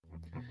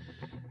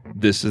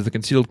This is the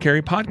Concealed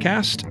Carry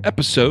Podcast,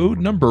 episode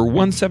number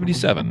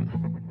 177.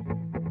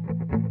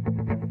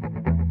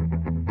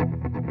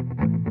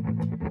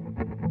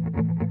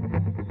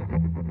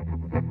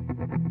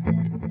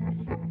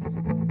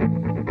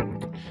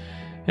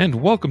 And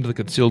welcome to the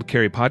Concealed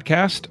Carry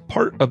Podcast,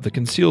 part of the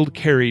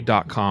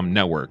ConcealedCarry.com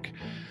network.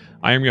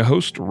 I am your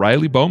host,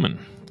 Riley Bowman,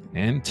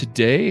 and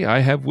today I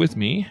have with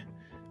me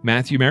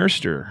Matthew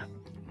Marister.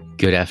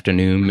 Good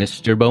afternoon,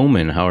 Mr.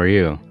 Bowman. How are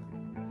you?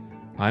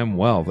 I'm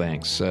well,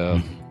 thanks.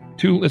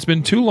 It's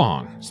been too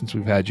long since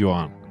we've had you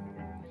on.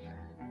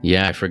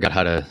 Yeah, I forgot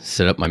how to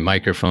set up my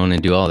microphone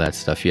and do all that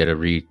stuff. You had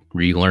to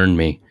relearn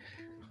me.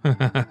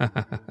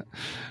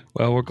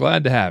 Well, we're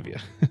glad to have you.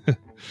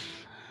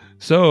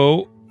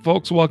 So,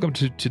 folks, welcome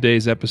to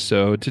today's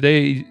episode.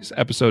 Today's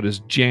episode is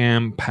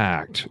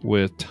jam-packed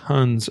with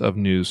tons of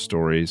news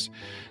stories.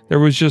 There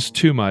was just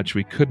too much.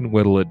 We couldn't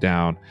whittle it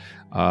down.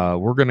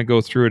 We're going to go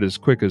through it as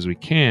quick as we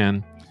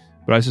can,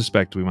 but I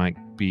suspect we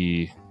might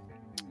be...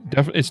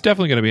 It's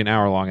definitely going to be an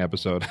hour-long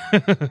episode.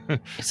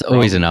 It's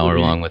always an hour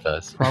long with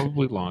us.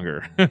 Probably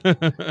longer.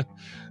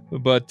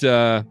 But,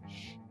 so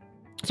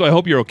I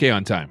hope you're okay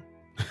on time.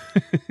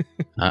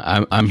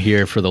 I'm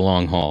here for the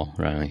long haul,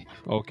 Riley.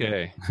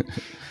 Okay.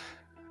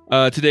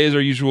 Today is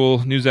our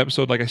usual news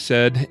episode, like I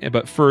said.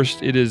 But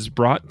first, it is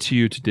brought to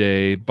you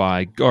today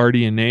by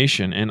Guardian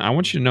Nation. And I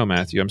want you to know,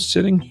 Matthew, I'm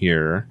sitting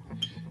here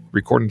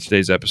recording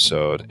today's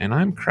episode, and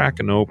I'm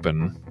cracking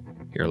open...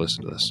 Here,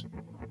 listen to this.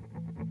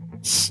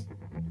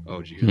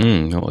 Oh,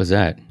 geez. What was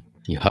that?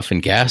 You huffing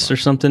gas or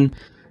something?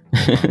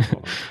 Yeah,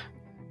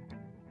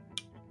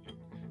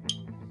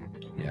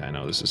 I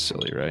know this is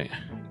silly, right?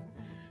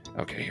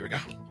 Okay, here we go.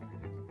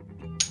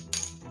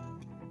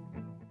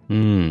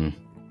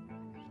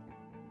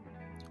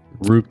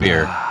 Root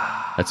beer.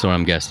 That's what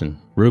I'm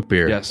guessing. Root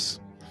beer. Yes.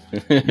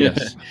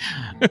 Yes.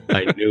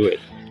 I knew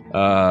it.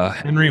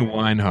 Henry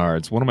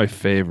Weinhard's, one of my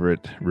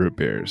favorite root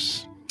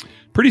beers.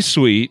 Pretty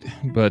sweet,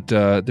 but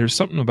there's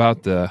something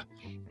about the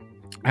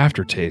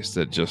aftertaste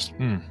that just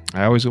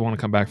I always want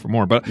to come back for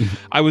more. But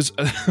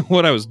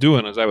what I was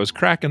doing is I was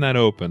cracking that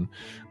open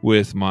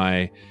with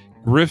my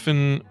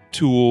Griffin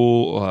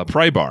tool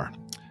pry bar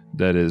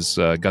that is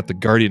got the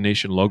Guardian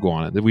Nation logo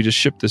on it. That we just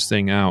shipped this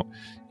thing out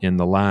in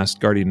the last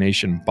Guardian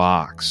Nation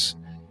box,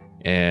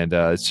 and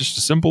it's just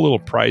a simple little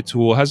pry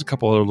tool. It has a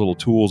couple other little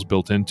tools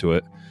built into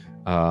it.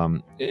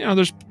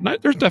 There's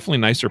definitely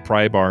nicer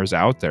pry bars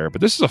out there,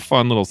 but this is a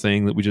fun little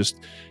thing that we just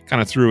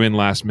kind of threw in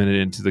last minute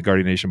into the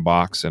Guardian Nation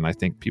box, and I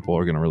think people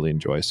are going to really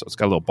enjoy. So it's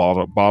got a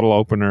little bottle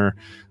opener.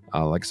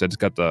 Like I said, it's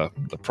got the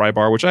pry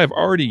bar, which I have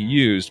already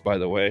used, by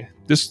the way.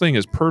 This thing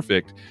is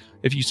perfect.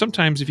 If you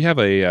have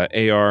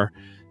a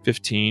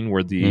AR-15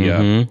 where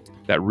the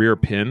that rear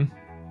pin,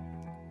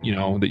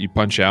 that you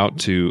punch out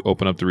to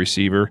open up the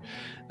receiver,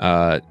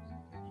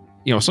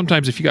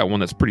 sometimes if you got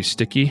one that's pretty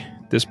sticky,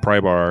 this pry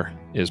bar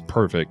is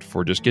perfect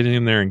for just getting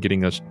in there and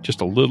getting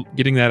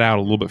that out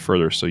a little bit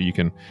further so you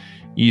can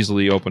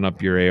easily open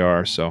up your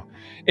AR. So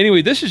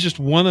anyway, this is just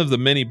one of the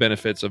many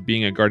benefits of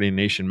being a Guardian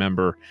Nation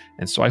member.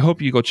 And so I hope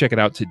you go check it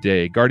out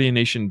today,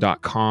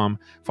 guardiannation.com.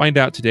 Find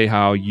out today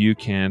how you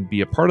can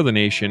be a part of the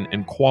nation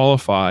and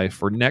qualify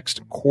for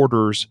next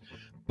quarter's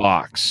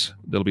box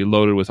that'll be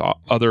loaded with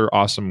other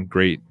awesome,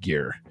 great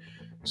gear.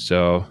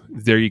 So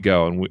there you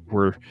go. And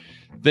we're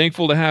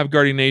thankful to have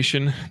Guardian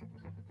Nation,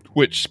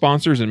 which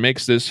sponsors and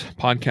makes this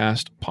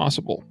podcast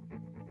possible.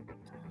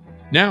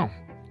 Now,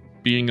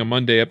 being a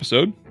Monday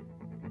episode,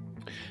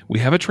 we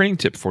have a training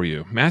tip for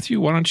you.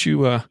 Matthew, why don't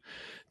you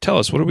tell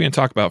us, what are we going to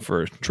talk about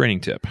for a training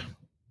tip?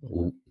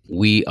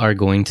 We are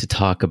going to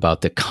talk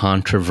about the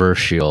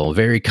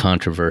very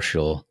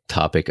controversial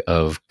topic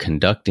of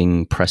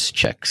conducting press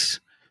checks.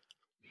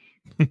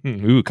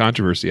 Ooh,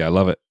 controversy. I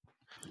love it.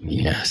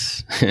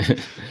 Yes.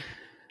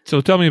 So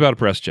tell me about a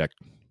press check.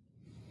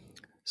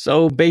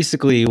 So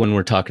basically, when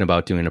we're talking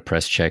about doing a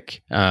press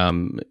check,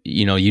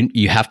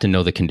 you have to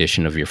know the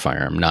condition of your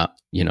firearm, not,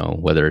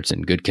 whether it's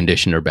in good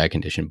condition or bad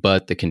condition,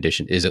 but the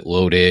condition. Is it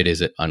loaded?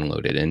 Is it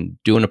unloaded?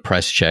 And doing a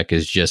press check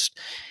is just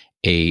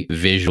a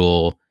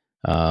visual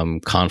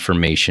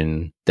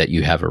confirmation that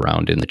you have a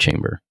round in the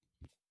chamber.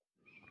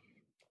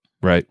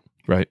 Right.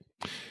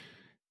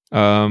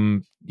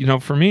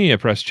 For me, a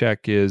press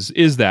check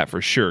is that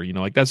for sure.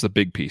 That's the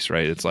big piece,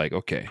 right? It's like,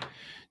 okay,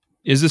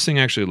 is this thing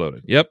actually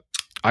loaded? Yep.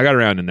 I got a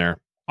round in there.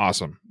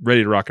 Awesome.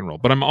 Ready to rock and roll.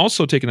 But I'm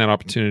also taking that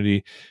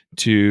opportunity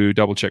to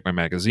double check my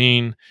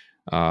magazine,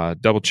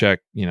 double check,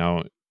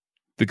 look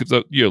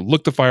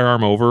the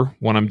firearm over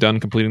when I'm done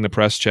completing the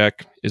press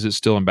check. Is it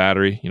still in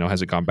battery?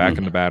 Has it gone back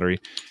into battery?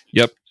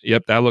 Yep.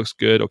 That looks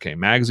good. Okay.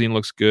 Magazine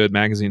looks good.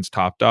 Magazine's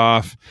topped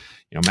off,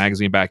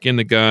 magazine back in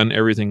the gun.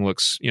 Everything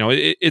looks,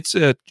 it's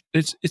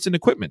an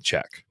equipment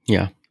check.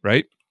 Yeah.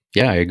 Right.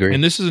 Yeah, I agree.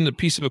 And this isn't a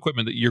piece of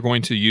equipment that you're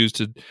going to use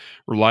to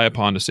rely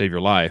upon to save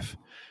your life.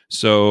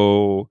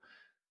 So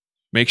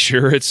make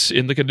sure it's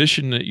in the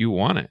condition that you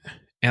want it.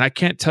 And I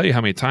can't tell you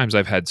how many times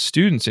I've had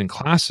students in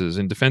classes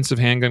in defensive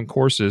handgun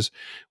courses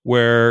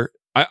where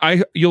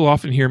you'll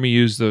often hear me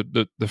use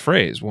the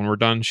phrase when we're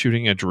done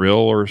shooting a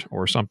drill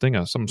or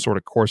something, some sort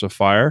of course of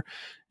fire,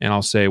 and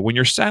I'll say, when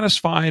you're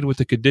satisfied with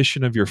the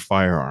condition of your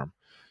firearm,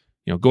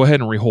 go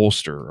ahead and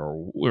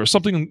reholster or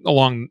something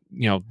along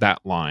that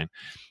line.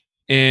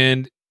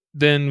 And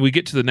then we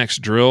get to the next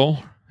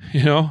drill,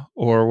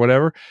 or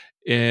whatever,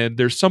 and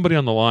there's somebody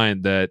on the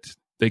line that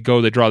they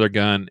draw their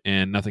gun,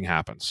 and nothing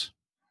happens.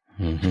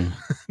 Mm-hmm.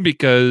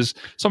 Because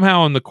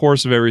somehow in the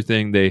course of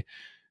everything, they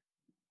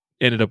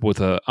ended up with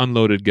an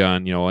unloaded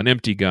gun, an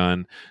empty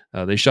gun.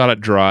 They shot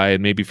it dry,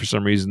 and maybe for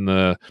some reason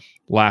the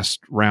last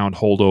round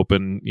hold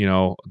open,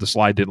 the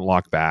slide didn't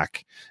lock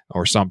back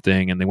or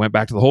something, and they went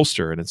back to the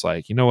holster. And it's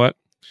like, you know what?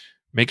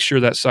 Make sure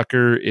that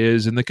sucker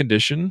is in the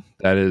condition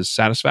that is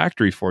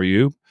satisfactory for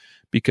you,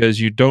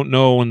 because you don't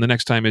know when the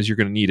next time is you're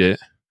going to need it.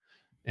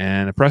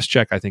 And a press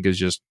check, I think, is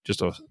just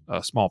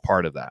a small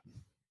part of that.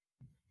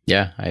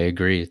 Yeah, I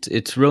agree.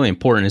 It's really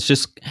important. It's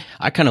just,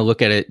 I kind of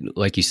look at it,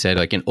 like you said,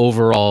 like an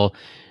overall,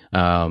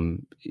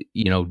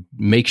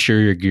 make sure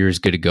your gear is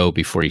good to go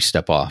before you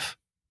step off.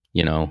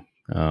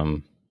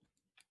 I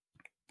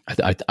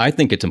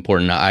think it's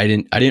important. I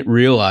didn't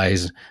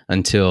realize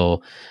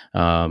until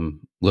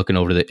looking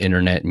over the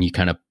internet, and you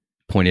kind of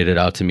pointed it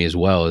out to me as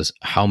well, is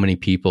how many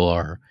people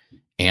are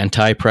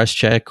anti press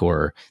check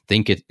or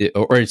think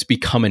or it's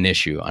become an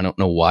issue. I don't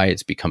know why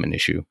it's become an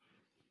issue.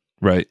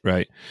 Right.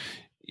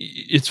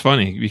 It's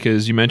funny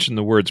because you mentioned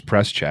the words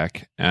press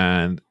check,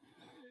 and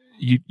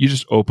you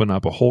just open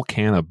up a whole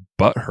can of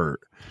butt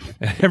hurt,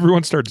 and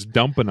everyone starts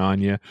dumping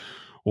on you.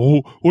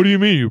 Oh, what do you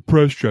mean you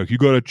press check? You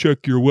got to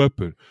check your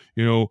weapon.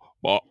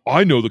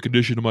 I know the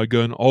condition of my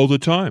gun all the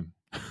time.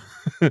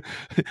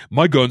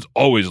 My gun's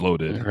always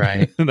loaded.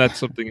 Right. And that's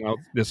something else.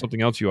 That's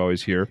something else you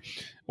always hear.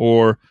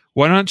 Or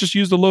why not just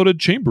use the loaded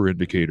chamber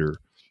indicator?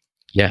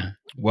 Yeah.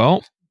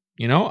 Well,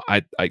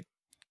 I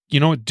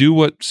do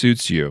what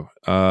suits you.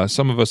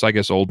 Some of us, I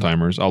guess, old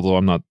timers, although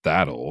I'm not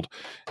that old,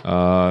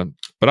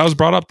 but I was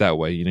brought up that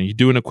way. You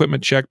do an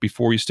equipment check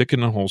before you stick it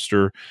in a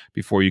holster,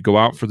 before you go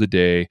out for the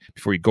day,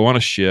 before you go on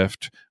a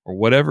shift, or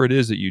whatever it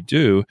is that you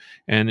do.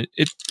 And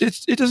it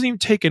doesn't even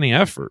take any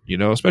effort,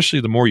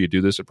 especially the more you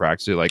do this and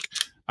practice it. Like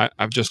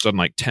I've just done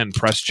like 10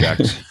 press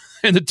checks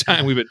in the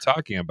time we've been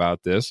talking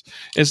about this.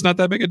 It's not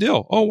that big a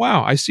deal. Oh,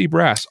 wow. I see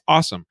brass.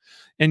 Awesome.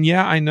 And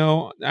yeah, I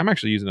know I'm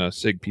actually using a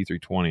SIG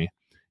P320.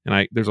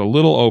 And there's a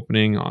little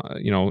opening,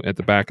 at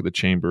the back of the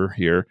chamber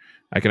here.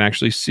 I can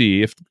actually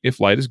see if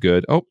light is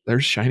good. Oh,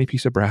 there's a shiny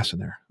piece of brass in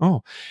there.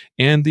 Oh,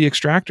 and the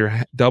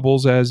extractor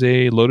doubles as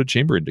a loaded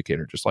chamber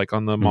indicator, just like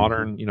on the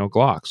modern,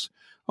 Glocks.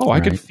 Oh, I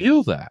can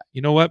feel that.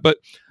 You know what? But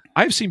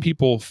I've seen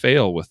people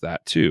fail with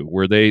that too,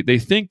 where they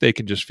think they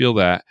can just feel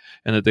that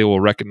and that they will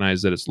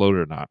recognize that it's loaded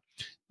or not.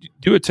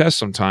 Do a test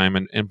sometime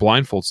and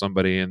blindfold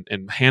somebody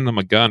and hand them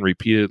a gun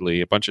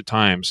repeatedly a bunch of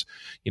times,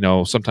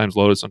 sometimes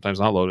loaded,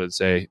 sometimes not loaded,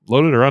 say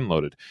loaded or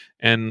unloaded.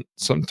 And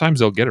sometimes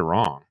they'll get it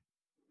wrong.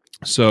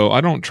 So I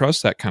don't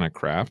trust that kind of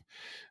crap.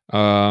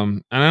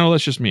 And I know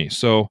that's just me.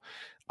 So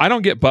I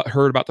don't get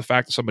butthurt about the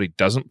fact that somebody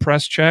doesn't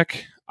press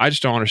check. I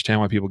just don't understand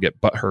why people get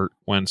butthurt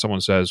when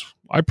someone says,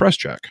 I press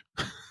check.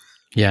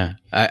 Yeah.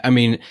 I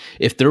mean,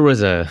 if there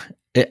was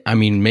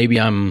maybe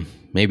I'm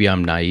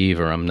naive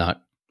or I'm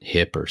not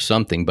hip or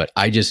something, but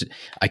I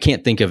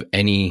can't think of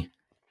any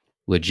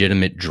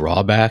legitimate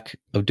drawback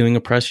of doing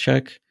a press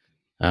check.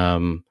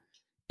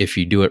 If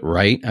you do it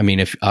right, I mean,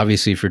 if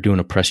you're doing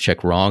a press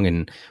check wrong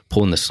and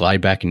pulling the slide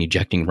back and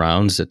ejecting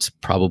rounds, that's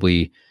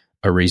probably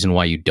a reason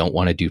why you don't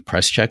want to do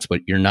press checks,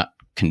 but you're not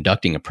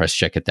conducting a press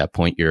check at that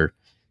point. You're,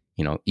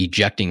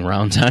 ejecting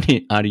rounds out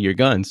of your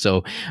gun.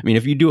 So, I mean,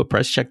 if you do a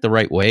press check the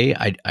right way,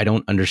 I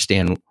don't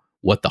understand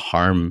what the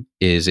harm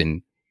is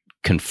in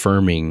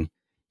confirming,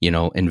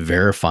 and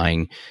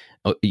verifying.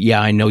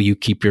 Yeah, I know you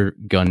keep your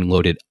gun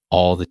loaded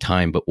all the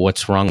time, but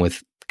what's wrong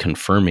with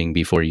confirming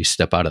before you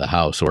step out of the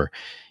house? Or,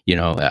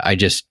 I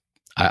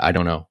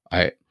don't know.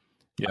 I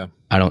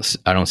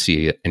don't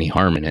see any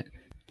harm in it.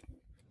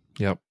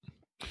 Yep.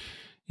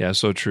 Yeah,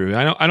 so true.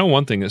 I know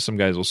one thing that some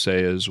guys will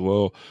say is,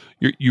 well,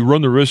 you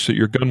run the risk that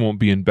your gun won't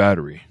be in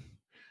battery.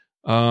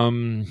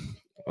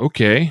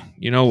 Okay.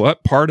 You know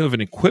what? Part of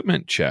an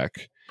equipment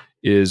check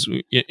is,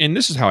 and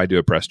this is how I do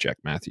a press check,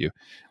 Matthew.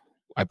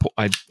 I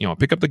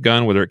pick up the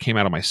gun, whether it came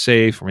out of my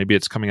safe or maybe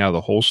it's coming out of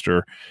the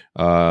holster,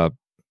 for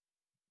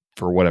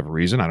whatever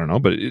reason, I don't know.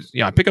 But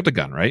I pick up the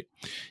gun, right?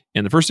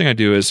 And the first thing I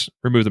do is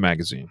remove the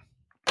magazine,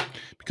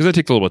 because I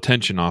take a little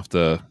attention off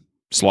the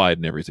slide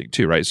and everything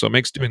too, right? So it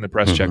makes doing the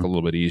press check a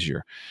little bit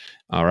easier.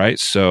 All right,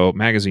 so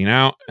magazine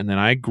out, and then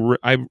I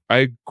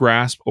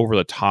grasp over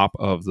the top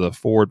of the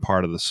forward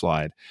part of the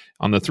slide.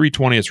 On the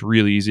 320, it's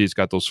really easy. It's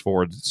got those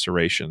forward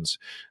serrations.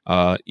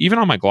 Even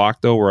on my Glock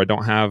though, where I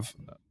don't have,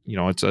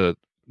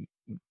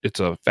 it's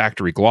a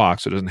factory Glock,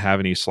 so it doesn't have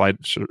any slide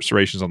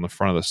serrations on the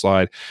front of the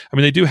slide. I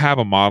mean, they do have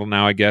a model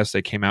now, I guess,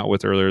 they came out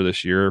with earlier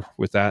this year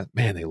with that.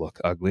 Man, they look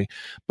ugly,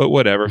 but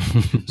whatever.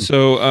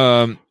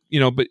 So,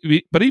 but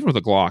even with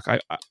a Glock,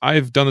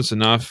 I've done this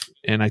enough,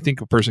 and I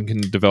think a person can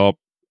develop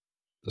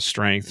the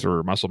strength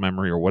or muscle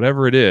memory or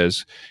whatever it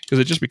is, because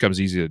it just becomes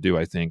easy to do.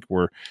 I think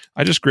where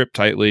I just grip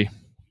tightly,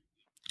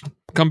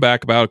 come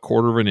back about a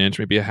quarter of an inch,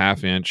 maybe a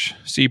half inch,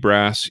 see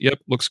brass. Yep,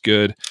 looks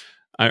good.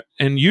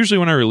 And usually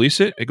when I release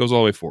it, it goes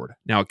all the way forward.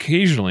 Now,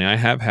 occasionally I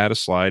have had a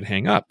slide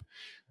hang up.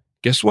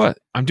 Guess what?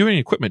 I'm doing an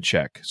equipment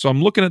check. So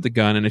I'm looking at the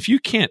gun. And if you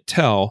can't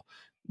tell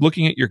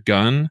looking at your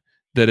gun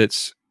that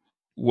it's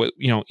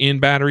in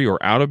battery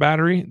or out of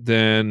battery,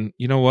 then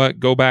you know what?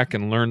 Go back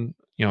and learn,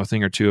 a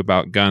thing or two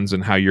about guns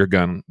and how your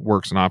gun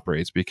works and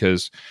operates,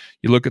 because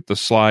you look at the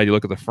slide, you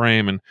look at the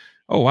frame, and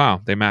oh,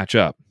 wow, they match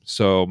up.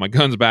 So my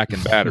gun's back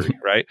in battery,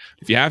 right?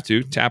 If you have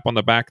to, tap on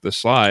the back of the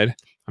slide.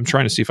 I'm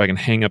trying to see if I can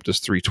hang up this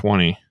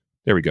 320.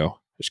 There we go.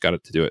 Just got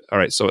it to do it. All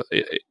right, so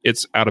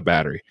it's out of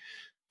battery.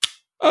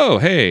 Oh,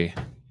 hey,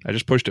 I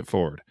just pushed it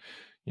forward.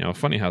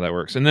 Funny how that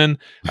works. And then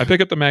I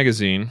pick up the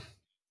magazine,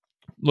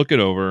 look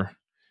it over.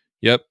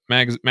 Yep,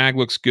 mag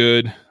looks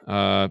good.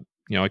 I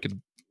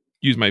could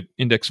use my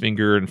index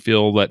finger and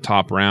feel that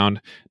top round,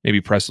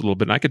 maybe press a little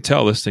bit. And I could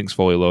tell this thing's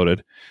fully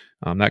loaded.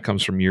 That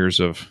comes from years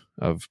of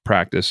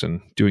practice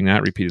and doing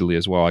that repeatedly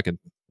as well. I can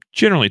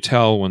generally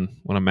tell when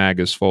a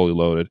mag is fully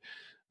loaded.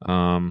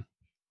 I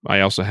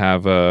also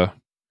have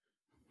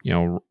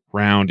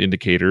round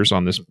indicators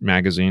on this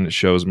magazine that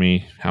shows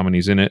me how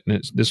many's in it.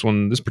 And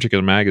this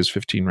particular mag is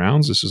 15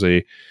 rounds. This is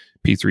a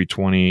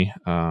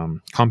P320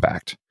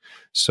 compact.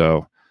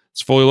 So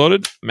it's fully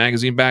loaded,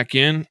 magazine back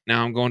in.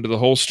 Now I'm going to the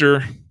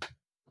holster,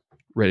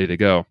 ready to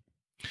go.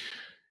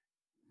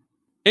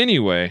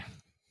 Anyway.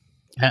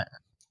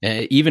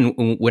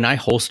 Even when I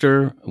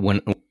holster,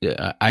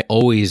 I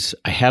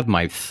have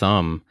my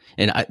thumb,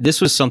 and this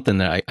was something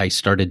that I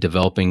started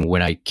developing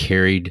when I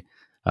carried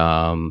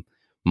my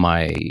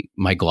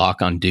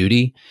Glock on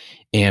duty.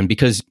 And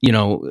because,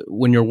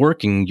 when you're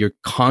working, you're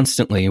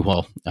constantly,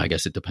 well, I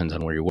guess it depends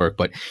on where you work,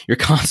 but you're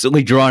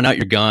constantly drawing out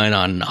your gun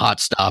on hot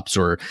stops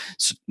or,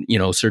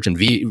 searching,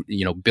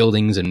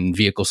 buildings and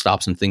vehicle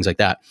stops and things like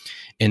that.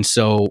 And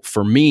so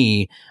for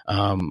me,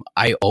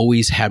 I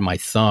always had my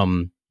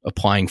thumb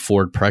applying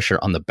forward pressure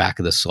on the back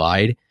of the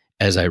slide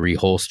as I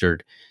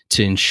reholstered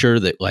to ensure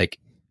that,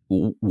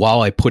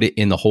 while I put it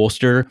in the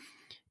holster,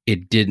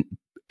 it didn't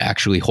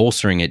actually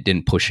holstering it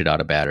didn't push it out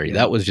of battery. Yeah.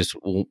 That was just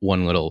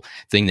one little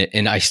thing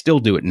and I still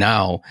do it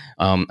now.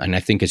 And I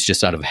think it's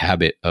just out of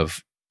habit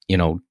of,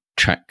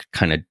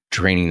 kind of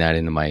draining that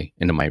into my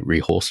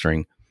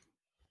reholstering.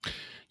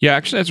 Yeah,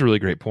 actually that's a really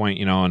great point,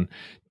 and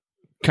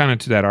kind of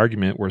to that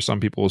argument where some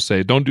people will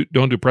say, don't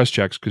do press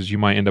checks because you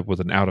might end up with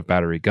an out of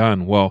battery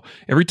gun. Well,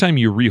 every time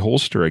you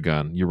reholster a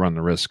gun, you run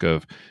the risk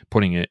of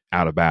putting it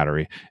out of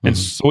battery. Mm-hmm. And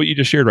so what you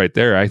just shared right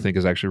there, I think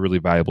is actually really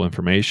valuable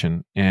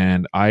information.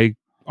 And I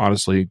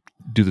honestly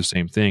do the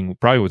same thing,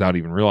 probably without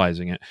even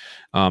realizing it.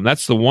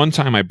 That's the one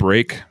time I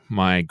break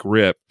my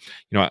grip.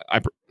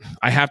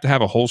 I have to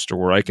have a holster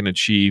where I can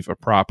achieve a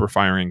proper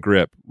firing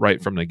grip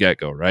right from the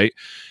get-go, right?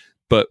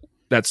 But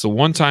that's the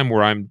one time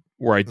where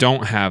I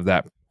don't have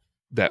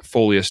that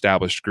fully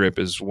established grip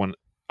is when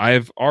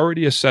I've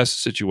already assessed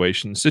the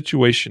situation. The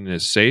situation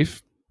is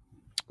safe.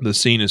 The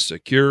scene is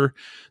secure.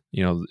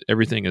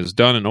 Everything is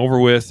done and over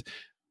with.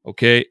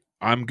 Okay,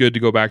 I'm good to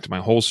go back to my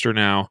holster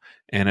now.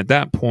 And at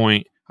that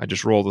point, I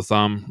just roll the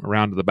thumb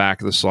around to the back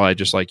of the slide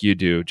just like you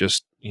do.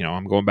 Just,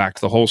 I'm going back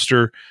to the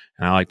holster,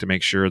 and I like to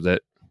make sure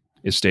that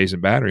it stays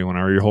in battery when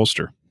I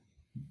reholster.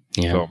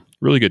 Yeah. So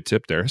really good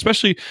tip there.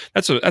 Especially,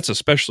 that's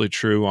especially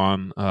true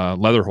on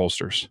leather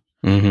holsters.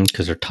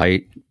 Because they're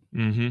tight.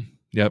 Mm-hmm.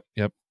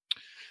 Yep.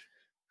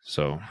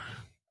 So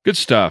good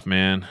stuff,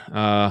 man.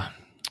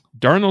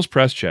 Darn those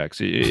press checks.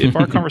 If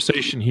our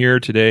conversation here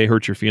today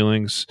hurt your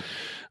feelings,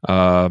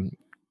 okay,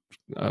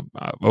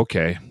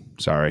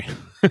 sorry.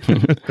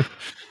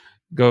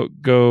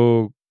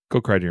 Go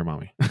cry to your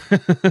mommy.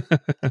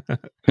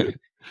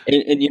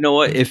 And you know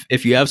what?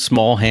 If you have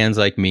small hands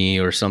like me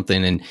or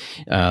something,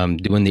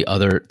 and doing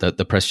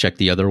the press check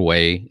the other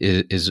way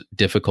is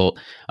difficult.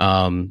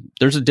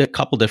 There's a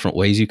couple different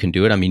ways you can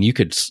do it. I mean, you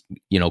could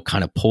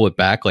kind of pull it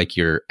back like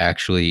you're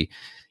actually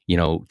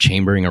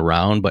chambering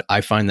around. But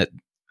I find that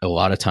a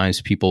lot of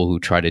times people who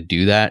try to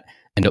do that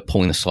end up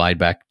pulling the slide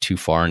back too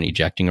far and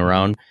ejecting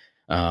around.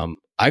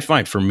 I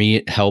find for me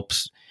it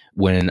helps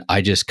when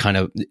I just kind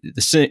of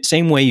the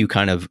same way you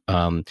kind of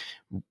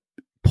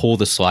pull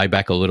the slide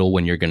back a little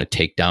when you're going to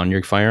take down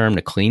your firearm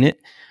to clean it,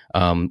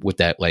 with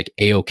that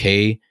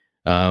A-OK,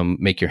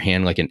 make your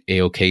hand like an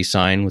A-OK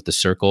sign with the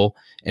circle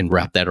and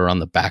wrap that around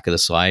the back of the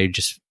slide,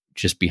 just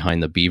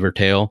behind the beaver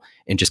tail,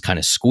 and just kind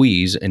of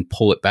squeeze and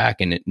pull it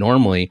back. And it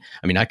normally,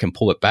 I can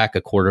pull it back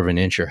a quarter of an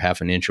inch or half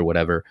an inch or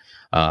whatever,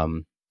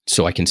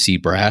 so I can see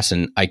brass,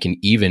 and I can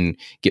even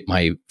get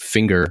my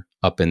finger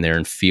up in there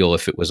and feel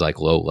if it was like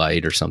low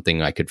light or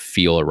something. I could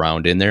feel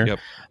around in there.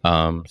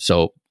 Yep.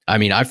 So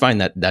I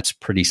find that that's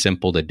pretty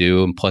simple to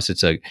do. And plus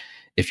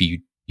if you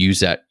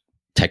use that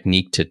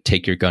technique to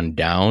take your gun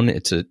down,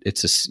 it's the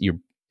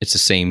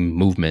same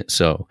movement.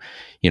 So,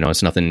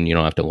 it's nothing, you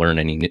don't have to learn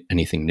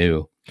anything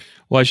new.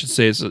 Well, I should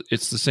say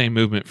it's the same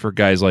movement for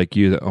guys like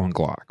you that own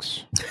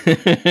Glocks.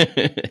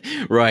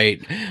 Right.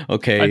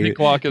 Okay. I think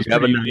Glock is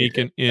pretty unique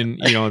in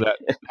that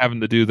having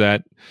to do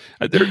that.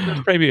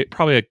 There's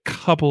probably a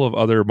couple of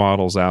other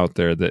models out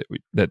there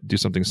that do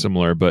something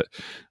similar, but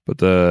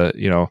the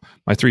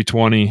my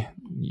 320,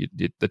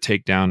 the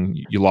takedown,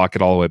 you lock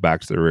it all the way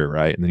back to the rear,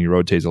 right, and then you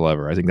rotate the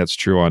lever. I think that's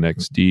true on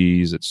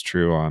XDs. It's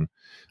true on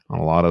a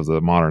lot of the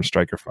modern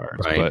striker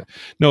firearms. Right. But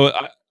no.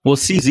 Well,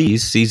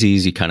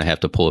 CZs, you kind of have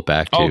to pull it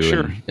back to. Oh,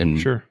 sure.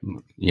 Sure.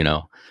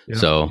 Yeah.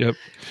 So. Yep.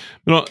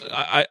 No,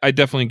 I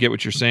definitely get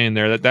what you're saying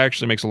there. That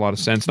actually makes a lot of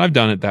sense. And I've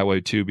done it that way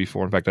too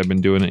before. In fact, I've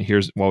been doing it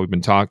here while we've been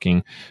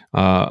talking,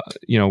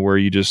 where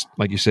you just,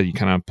 like you said, you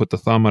kind of put the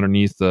thumb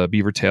underneath the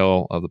beaver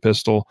tail of the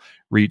pistol,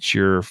 reach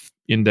your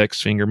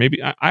index finger.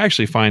 Maybe I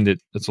actually find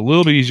it's a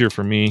little bit easier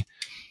for me.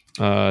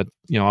 I'll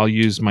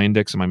use my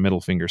index and my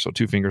middle finger. So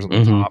 2 fingers on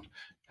the top.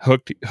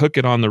 Hook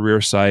it on the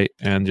rear sight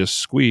and just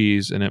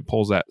squeeze, and it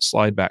pulls that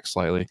slide back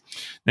slightly.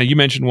 Now, you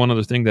mentioned one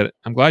other thing that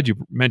I'm glad you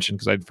mentioned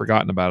because I'd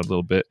forgotten about it a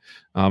little bit,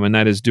 and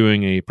that is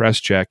doing a press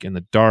check in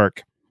the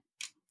dark,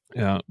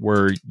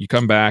 where you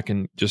come back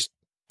and just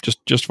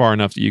far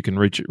enough that you can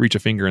reach a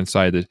finger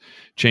inside the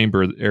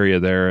chamber area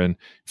there and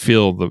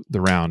feel the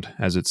round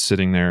as it's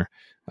sitting there,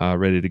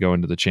 ready to go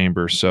into the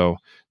chamber. So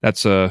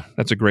that's a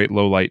great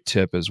low light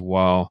tip as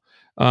well.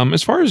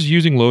 As far as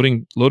using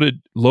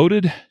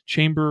loaded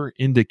chamber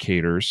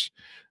indicators,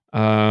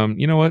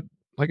 you know what?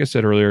 Like I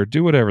said earlier,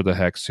 do whatever the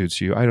heck suits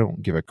you. I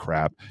don't give a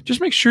crap. Just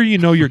make sure you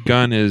know your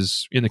gun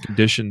is in the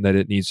condition that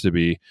it needs to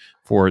be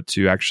for it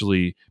to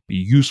actually be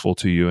useful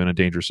to you in a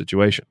dangerous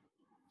situation.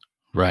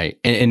 Right.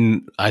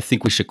 And I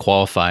think we should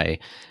qualify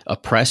a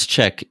press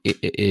check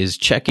is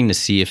checking to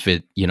see if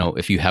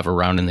if you have a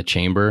round in the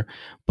chamber.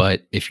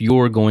 But if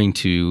you're going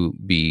to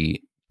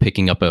be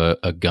picking up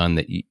a gun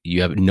that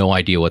you have no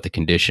idea what the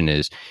condition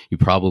is, you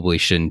probably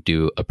shouldn't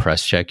do a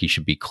press check. You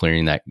should be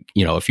clearing that,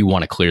 if you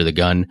want to clear the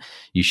gun,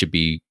 you should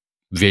be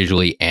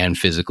visually and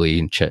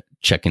physically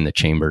checking the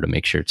chamber to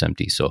make sure it's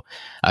empty. So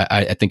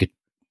I think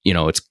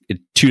it's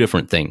 2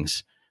 different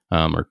things.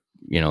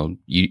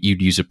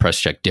 You'd use a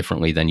press check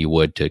differently than you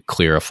would to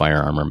clear a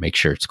firearm or make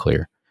sure it's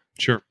clear.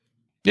 Sure.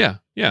 Yeah.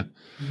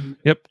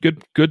 Yep.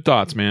 Good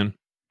thoughts, man.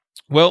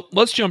 Well,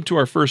 let's jump to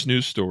our first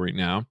news story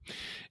now.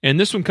 And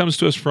this one comes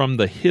to us from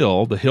The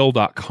Hill,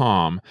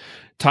 thehill.com.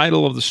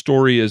 Title of the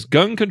story is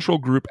Gun Control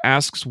Group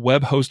Asks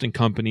Web Hosting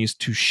Companies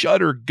to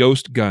Shutter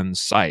Ghost Gun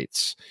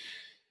Sites.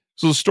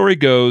 So the story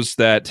goes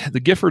that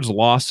the Giffords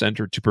Law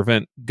Center to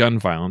Prevent Gun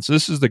Violence,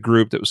 this is the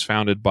group that was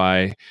founded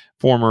by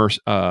former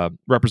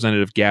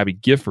Representative Gabby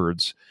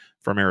Giffords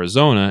from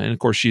Arizona. And of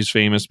course, she's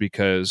famous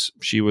because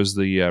she was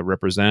the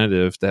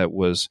representative that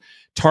was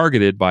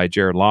targeted by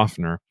Jared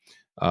Loughner.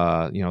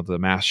 The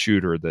mass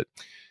shooter that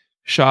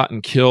shot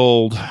and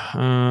killed,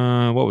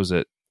 what was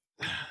it?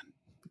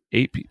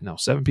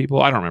 7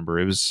 people. I don't remember.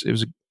 It was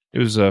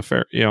a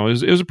fair, it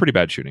was a pretty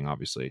bad shooting,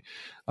 obviously.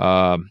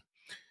 I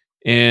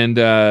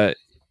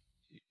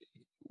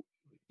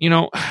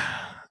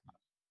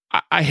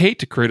hate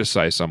to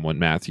criticize someone,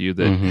 Matthew,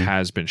 that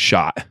has been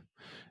shot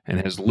and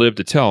has lived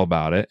to tell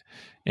about it.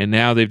 And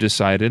now they've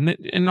decided,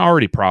 and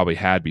already probably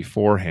had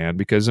beforehand,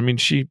 because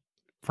she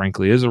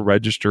frankly is a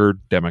registered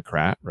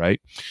Democrat,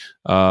 right?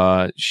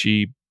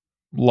 She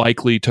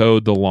likely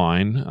towed the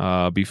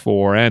line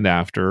before and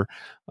after,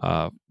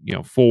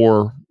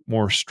 for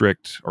more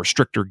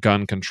stricter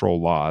gun control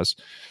laws.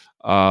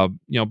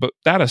 But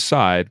that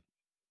aside,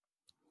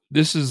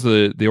 this is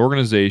the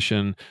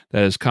organization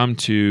that has come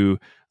to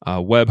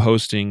web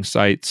hosting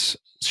sites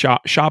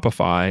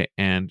Shopify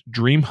and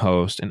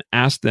DreamHost and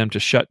asked them to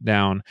shut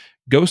down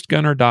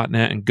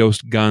GhostGunner.net and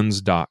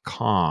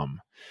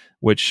GhostGuns.com,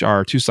 which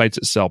are 2 sites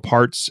that sell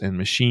parts and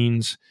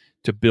machines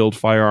to build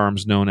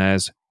firearms known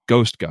as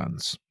ghost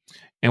guns.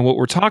 And what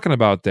we're talking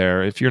about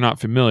there, if you're not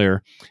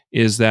familiar,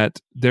 is that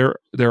there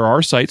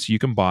are sites you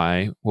can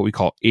buy what we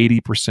call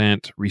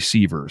 80%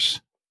 receivers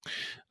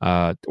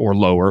or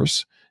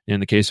lowers.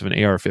 In the case of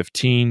an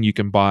AR-15, you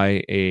can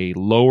buy a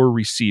lower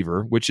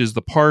receiver, which is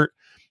the part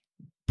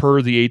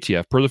per the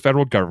ATF, per the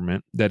federal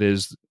government, that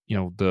is,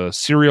 the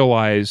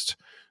serialized,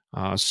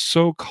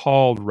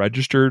 so-called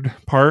registered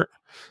part.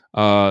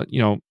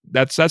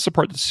 That's the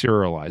part that's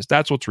serialized.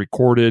 That's what's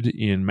recorded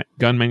in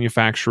gun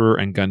manufacturer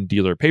and gun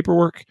dealer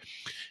paperwork.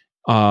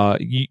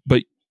 But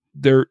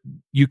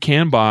you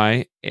can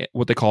buy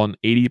what they call an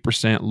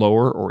 80%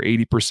 lower or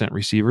 80%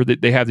 receiver.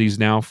 They have these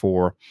now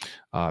for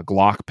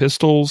Glock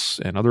pistols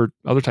and other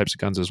types of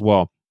guns as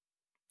well.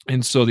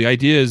 And so the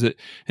idea is that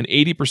an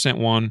 80%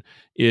 one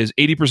is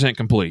 80%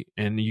 complete,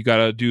 and you got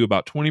to do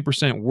about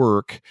 20%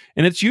 work.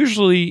 And it's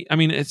usually,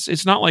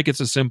 it's not like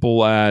it's as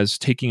simple as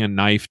taking a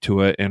knife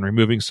to it and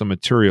removing some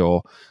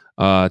material,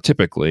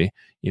 typically,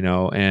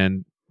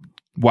 and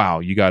wow,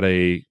 you got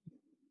a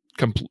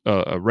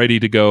ready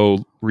to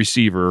go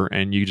receiver,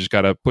 and you just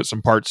got to put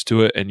some parts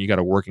to it, and you got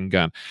a working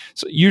gun.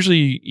 So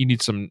usually you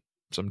need some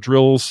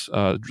drills,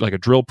 like a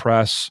drill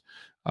press,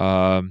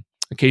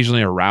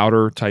 occasionally a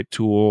router type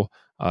tool,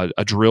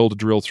 a drill to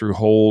drill through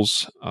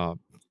holes,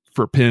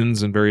 for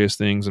pins and various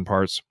things and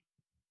parts.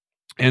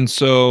 And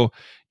so,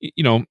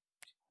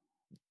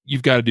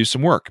 you've got to do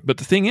some work. But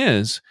the thing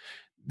is,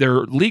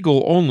 they're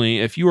legal only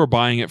if you are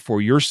buying it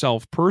for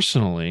yourself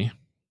personally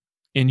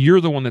and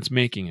you're the one that's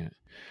making it.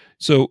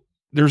 So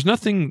there's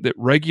nothing that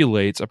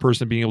regulates a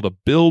person being able to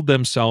build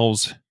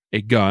themselves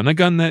a gun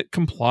that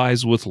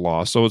complies with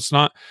law. So it's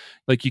not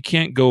like you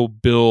can't go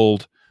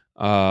build,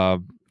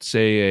 you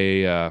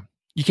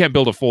can't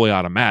build a fully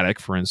automatic,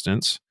 for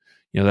instance.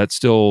 That's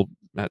still,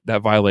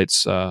 that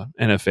violates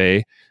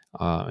NFA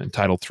and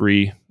Title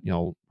III,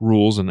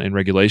 rules and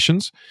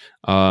regulations.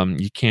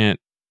 You can't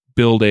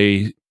build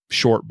a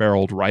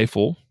short-barreled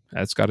rifle.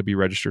 That's got to be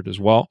registered as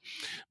well.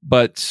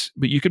 But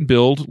you can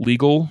build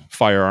legal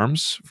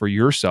firearms for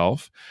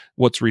yourself.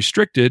 What's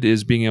restricted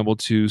is being able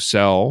to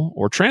sell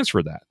or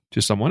transfer that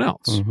to someone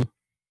else. Mm-hmm.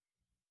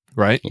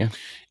 Right? Yeah.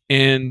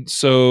 And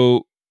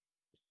so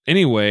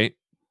anyway,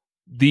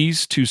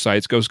 these two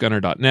sites,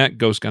 ghostgunner.net,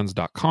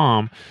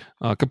 ghostguns.com,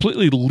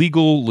 completely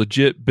legal,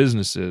 legit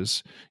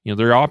businesses.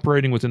 They're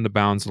operating within the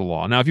bounds of the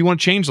law. Now, if you want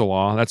to change the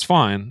law, that's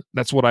fine.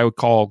 That's what I would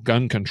call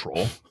gun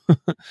control.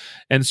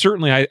 And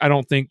certainly I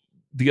don't think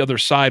the other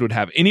side would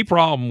have any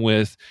problem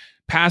with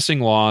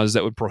passing laws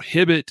that would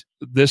prohibit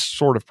this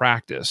sort of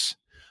practice.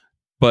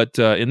 But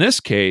in this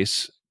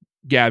case,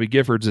 Gabby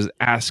Giffords is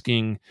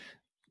asking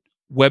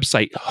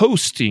website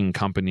hosting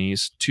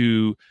companies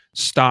to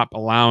stop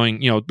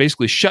allowing,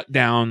 basically shut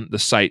down the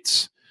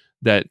sites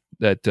that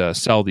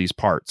sell these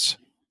parts.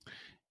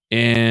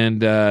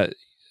 And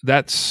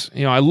that's,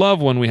 I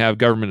love when we have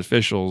government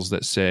officials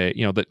that say,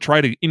 that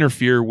try to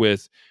interfere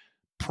with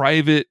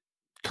private,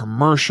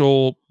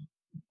 commercial,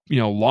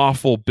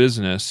 lawful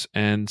business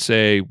and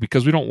say,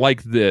 because we don't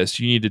like this,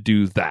 you need to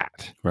do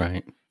that.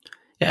 Right.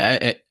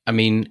 Yeah. I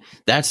mean,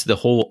 that's the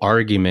whole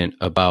argument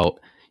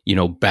about,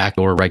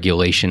 backdoor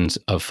regulations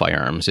of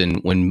firearms. And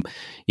when,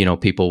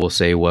 people will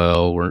say,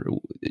 well, we're,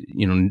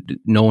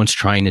 no one's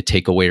trying to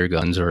take away your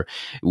guns, or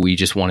we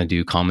just want to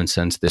do common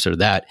sense, this or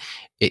that.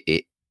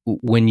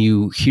 When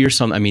you hear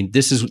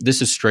this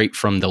is straight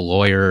from the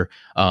lawyer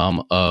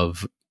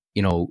of,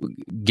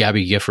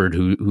 Gabby Gifford,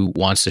 who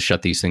wants to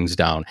shut these things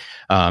down.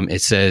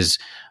 It says,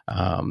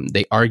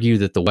 they argue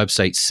that the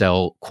websites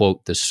sell,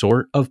 quote, the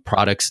sort of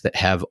products that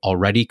have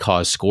already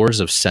caused scores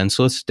of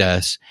senseless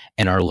deaths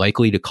and are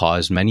likely to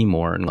cause many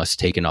more unless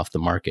taken off the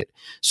market.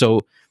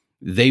 So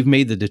they've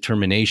made the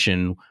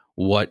determination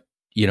what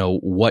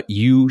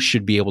you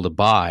should be able to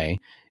buy,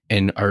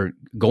 and are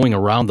going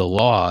around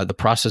the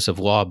process of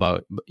law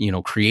about,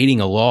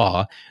 creating a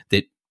law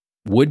that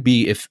would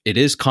be, if it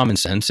is common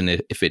sense, and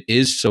if it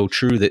is so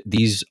true that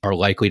these are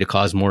likely to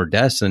cause more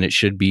deaths, then it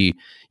should be,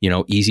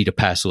 easy to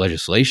pass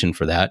legislation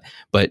for that.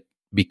 But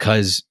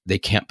because they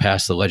can't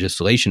pass the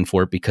legislation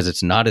for it, because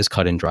it's not as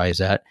cut and dry as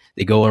that,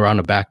 they go around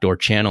a backdoor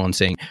channel and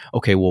saying,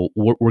 okay, well,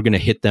 we're going to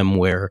hit them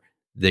where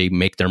they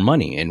make their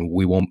money, and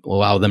we won't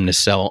allow them to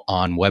sell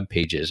on web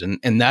pages.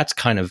 And that's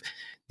kind of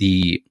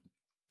the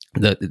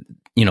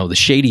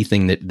shady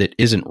thing that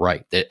isn't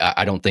right, that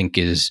I don't think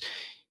is,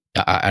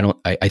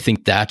 I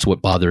think that's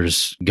what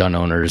bothers gun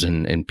owners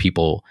and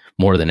people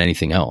more than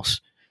anything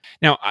else.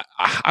 Now,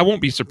 I won't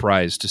be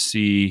surprised to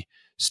see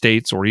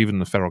states or even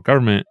the federal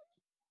government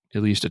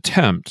at least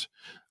attempt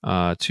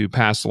to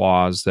pass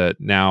laws that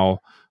now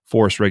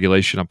force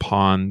regulation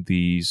upon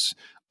these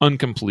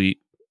incomplete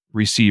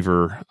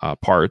receiver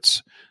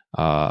parts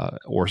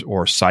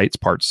or sites,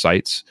 parts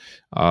sites.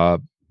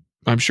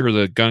 I'm sure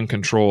the gun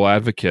control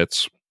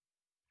advocates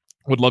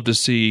would love to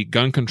see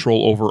gun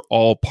control over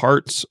all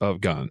parts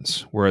of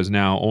guns, whereas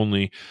now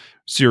only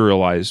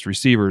serialized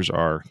receivers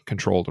are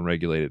controlled and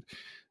regulated.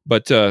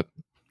 But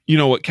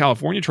what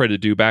California tried to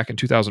do back in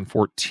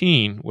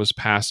 2014 was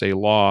pass a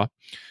law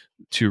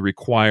to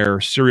require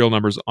serial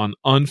numbers on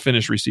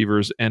unfinished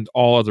receivers and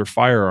all other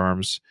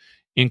firearms,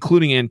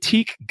 including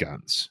antique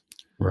guns.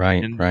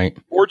 Right, right.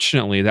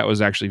 Fortunately, that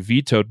was actually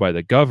vetoed by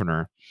the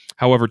governor.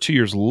 However, 2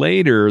 years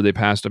later, they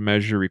passed a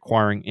measure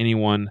requiring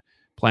anyone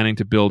planning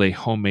to build a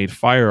homemade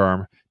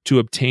firearm to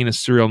obtain a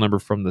serial number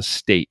from the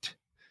state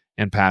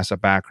and pass a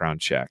background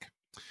check.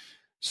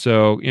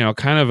 So,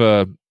 kind of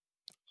a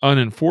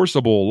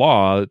unenforceable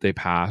law that they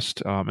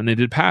passed, and they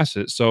did pass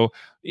it. So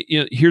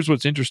here's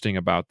what's interesting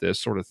about this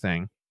sort of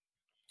thing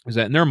is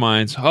that in their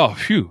minds, oh,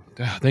 phew,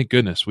 thank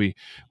goodness we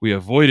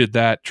avoided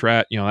that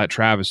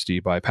travesty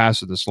by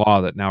passing this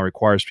law that now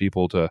requires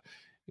people to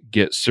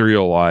get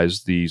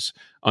serialized these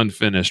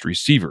unfinished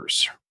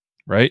receivers,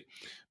 right?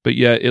 But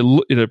yet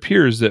it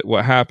appears that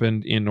what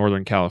happened in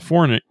Northern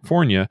California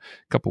a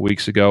couple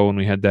weeks ago when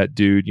we had that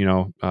dude,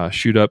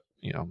 shoot up,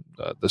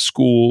 the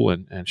school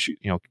and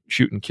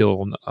shoot and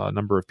kill a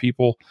number of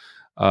people,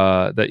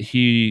 that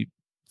he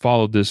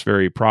followed this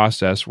very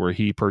process where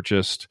he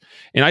purchased,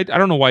 and I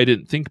don't know why I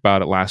didn't think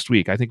about it last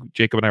week. I think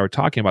Jacob and I were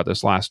talking about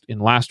this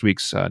last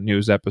week's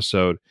news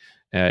episode.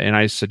 And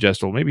I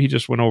suggested, well, maybe he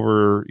just went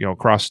over,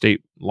 across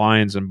state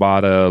lines and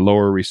bought a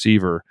lower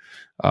receiver.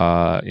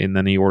 And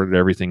then he ordered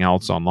everything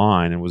else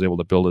online and was able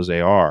to build his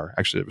AR.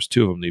 Actually, there was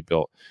two of them he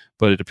built.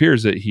 But it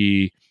appears that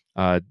he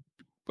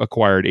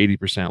acquired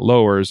 80%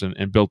 lowers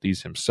and built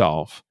these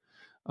himself,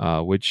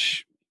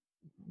 which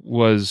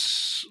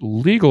was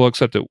legal,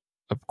 except that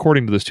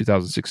according to this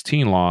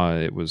 2016 law,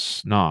 it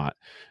was not.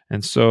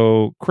 And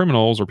so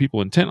criminals or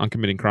people intent on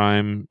committing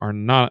crime are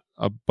not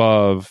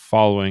above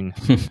following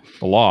the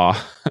law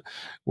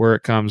where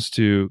it comes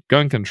to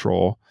gun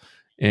control.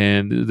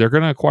 And they're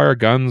going to acquire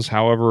guns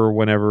however,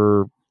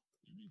 whenever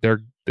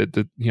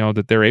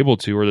that they're able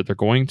to, or that they're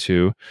going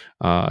to,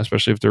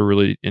 especially if they're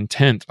really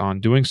intent on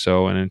doing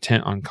so and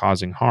intent on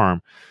causing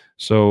harm.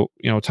 So,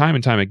 time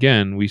and time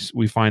again,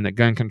 we find that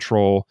gun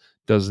control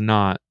does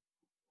not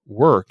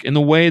work in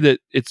the way that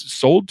it's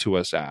sold to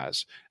us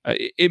as.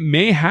 It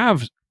may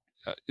have,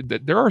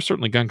 there are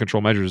certainly gun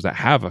control measures that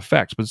have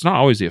effects, but it's not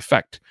always the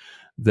effect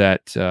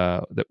that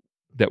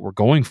we're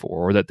going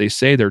for, or that they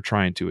say they're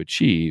trying to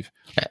achieve.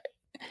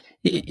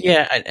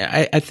 Yeah,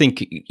 I think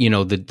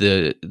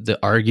the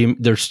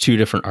argument. There's two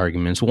different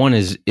arguments. One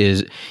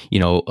is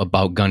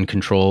about gun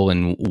control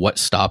and what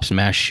stops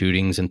mass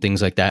shootings and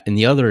things like that, and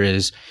the other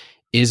is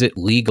it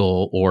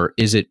legal or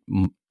is it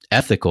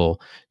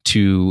ethical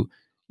to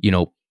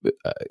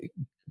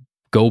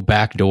go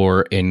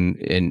backdoor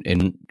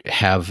and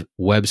have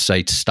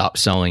websites stop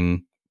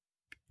selling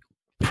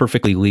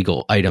perfectly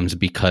legal items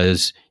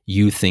because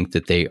you think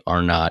that they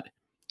are not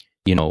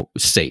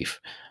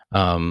safe.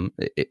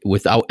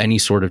 Without any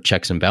sort of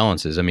checks and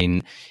balances. I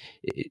mean,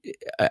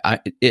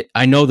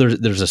 I know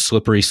there's a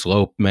slippery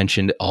slope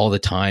mentioned all the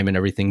time and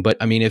everything, but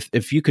I mean,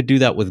 if you could do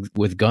that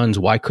with guns,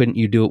 why couldn't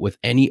you do it with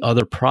any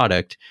other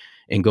product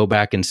and go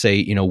back and say,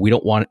 we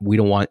don't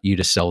want you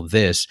to sell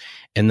this,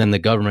 and then the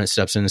government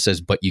steps in and says,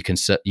 but you can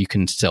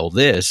sell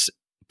this,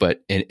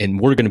 but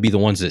and we're going to be the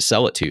ones that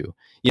sell it to you.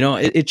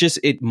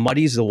 It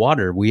muddies the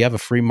water. We have a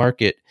free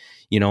market.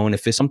 And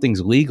if something's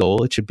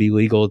legal, it should be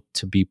legal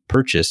to be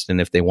purchased. And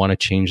if they want to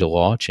change the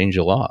law, change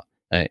the law,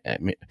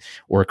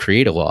 or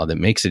create a law that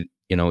makes it,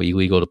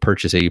 illegal to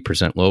purchase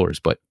 80%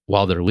 lowers. But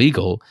while they're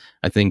legal,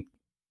 I think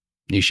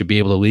you should be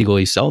able to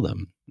legally sell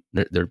them.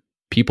 They're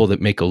people that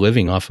make a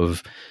living off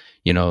of,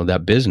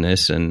 that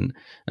business. And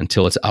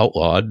until it's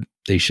outlawed,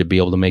 they should be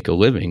able to make a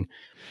living.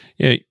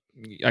 Yeah,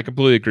 I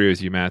completely agree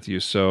with you,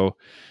 Matthew. So,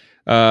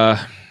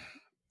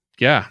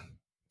 yeah.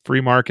 Free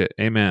market.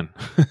 Amen.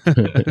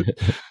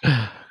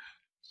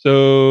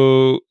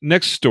 So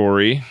next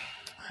story.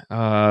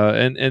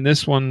 And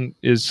this one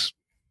is,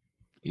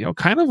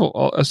 kind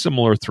of a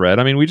similar thread.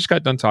 I mean, we just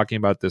got done talking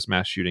about this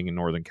mass shooting in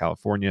Northern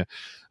California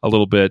a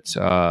little bit.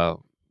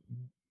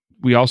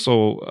 We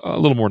also, a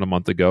little more than a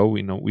month ago,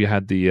 we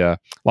had the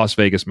Las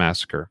Vegas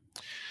massacre.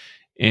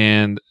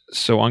 And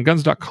so on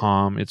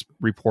guns.com, it's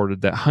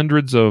reported that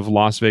hundreds of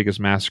Las Vegas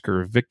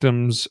massacre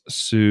victims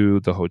sue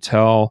the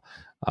hotel,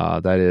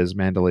 that is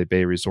Mandalay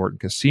Bay Resort and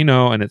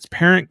Casino, and its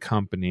parent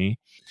company,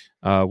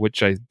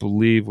 which I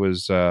believe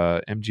was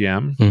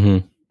MGM.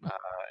 Mm-hmm.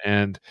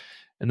 And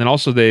then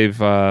also they've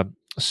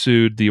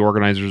sued the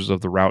organizers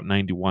of the Route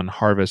 91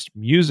 Harvest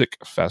Music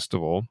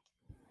Festival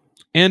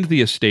and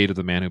the estate of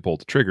the man who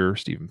pulled the trigger,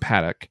 Stephen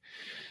Paddock.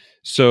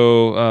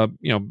 So,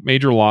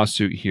 major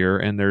lawsuit here,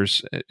 and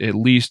there's they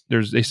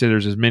say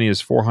there's as many as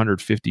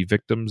 450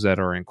 victims that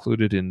are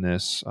included in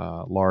this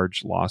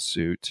large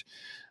lawsuit.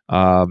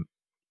 Yeah,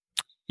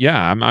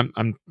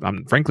 I'm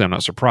frankly, I'm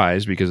not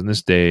surprised, because in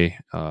this day,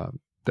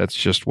 that's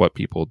just what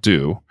people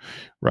do,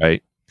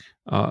 right?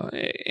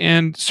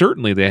 And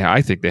certainly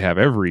I think they have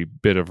every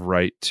bit of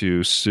right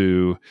to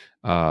sue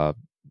the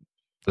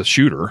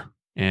shooter,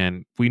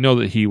 and we know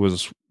that he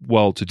was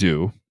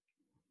well-to-do.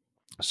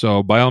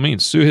 So by all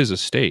means, sue his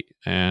estate,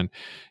 and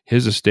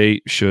his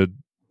estate should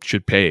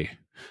pay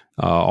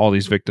all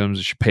these victims.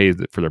 It should pay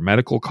for their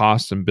medical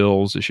costs and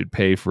bills. It should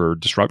pay for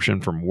disruption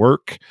from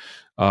work,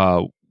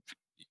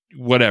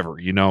 whatever,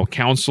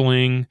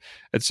 counseling,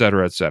 et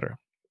cetera, et cetera.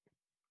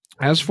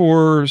 As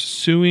for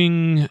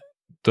suing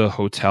the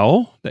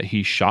hotel that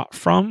he shot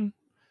from,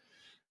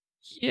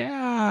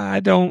 yeah,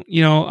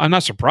 I'm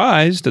not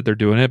surprised that they're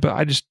doing it,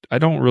 but I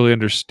don't really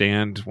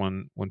understand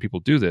when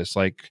people do this.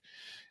 Like,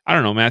 I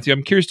don't know, Matthew,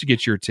 I'm curious to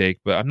get your take,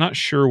 but I'm not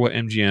sure what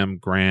MGM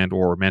Grand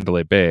or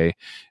Mandalay Bay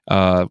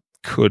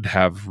could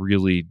have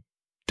really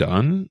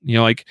done.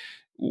 Like,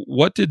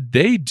 what did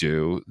they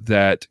do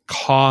that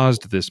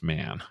caused this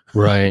man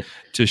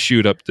to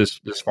shoot up this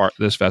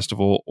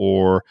festival,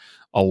 or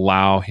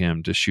allow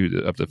him to shoot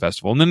up the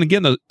festival? And then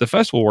again, the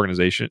festival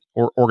organization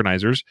or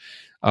organizers,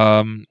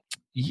 I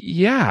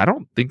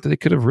don't think that they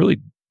could have really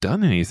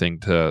done anything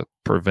to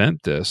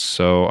prevent this.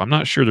 So I'm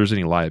not sure there's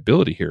any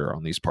liability here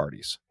on these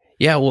parties.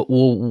 Yeah,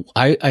 well,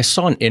 I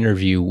saw an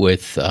interview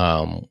with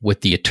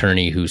the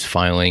attorney who's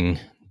filing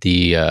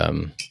the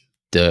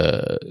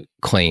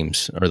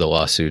claims or the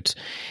lawsuits,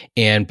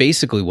 and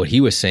basically what he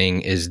was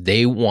saying is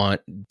that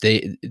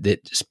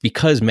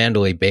because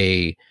Mandalay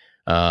Bay,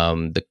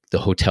 the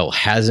hotel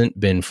hasn't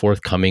been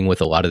forthcoming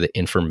with a lot of the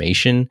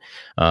information,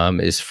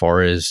 as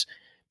far as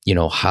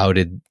how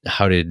did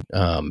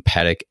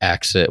Paddock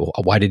access?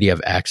 Why did he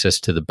have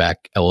access to the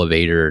back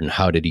elevator, and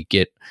how did he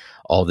get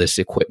all this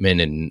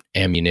equipment and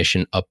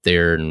ammunition up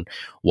there, and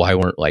why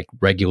weren't like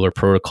regular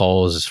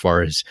protocols as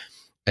far as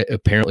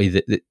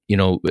apparently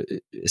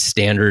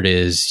standard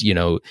is,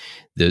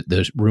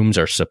 the rooms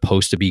are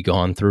supposed to be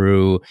gone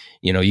through.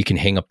 You can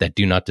hang up that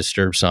do not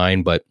disturb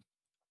sign, but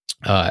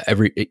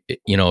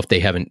if they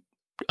haven't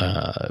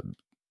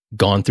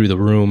gone through the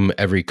room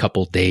every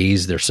couple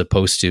days, they're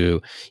supposed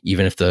to,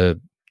 even if the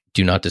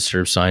do not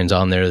disturb signs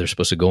on there, they're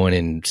supposed to go in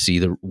and see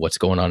what's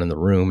going on in the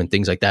room and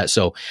things like that.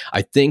 So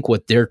I think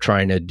what they're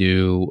trying to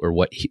do,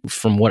 or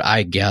from what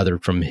I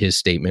gathered from his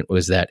statement,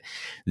 was that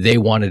they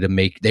wanted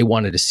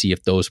to see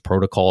if those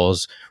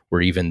protocols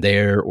were even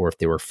there, or if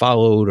they were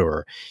followed,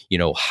 or,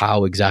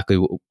 how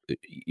exactly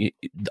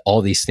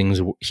all these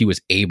things he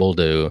was able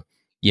to,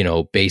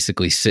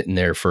 basically sit in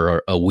there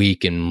for a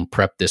week and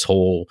prep this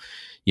whole,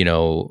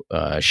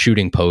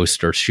 shooting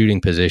post or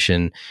shooting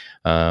position.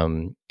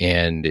 And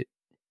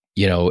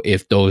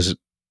if those,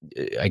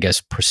 I guess,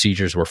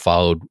 procedures were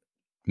followed,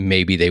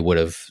 maybe they would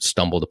have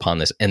stumbled upon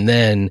this. And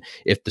then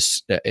if the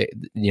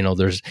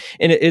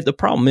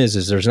problem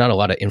is there's not a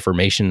lot of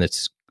information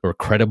or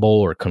credible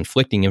or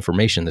conflicting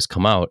information that's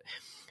come out.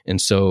 And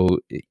so,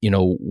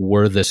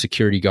 were the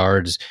security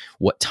guards,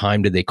 what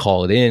time did they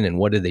call it in, and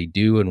what did they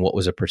do, and what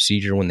was a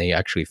procedure when they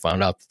actually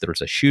found out that there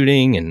was a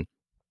shooting? And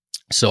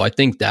so I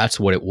think that's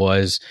what it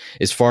was.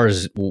 As far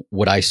as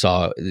what I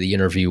saw, the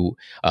interview,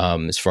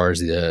 as far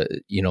as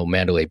the,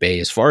 Mandalay Bay,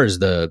 as far as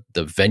the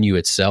venue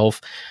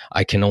itself,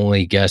 I can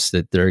only guess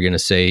that they're going to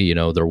say,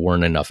 there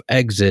weren't enough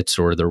exits,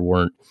 or there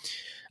weren't,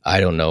 I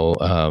don't know,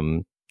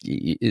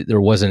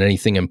 there wasn't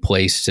anything in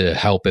place to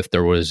help if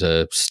there was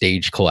a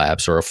stage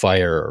collapse or a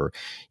fire, or,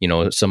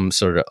 some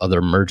sort of other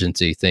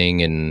emergency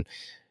thing. And,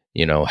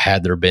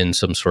 had there been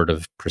some sort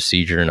of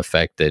procedure in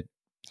effect that,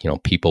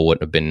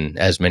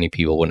 as many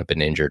people wouldn't have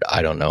been injured.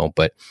 I don't know.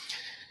 But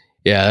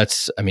yeah,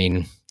 it's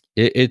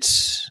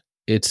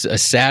a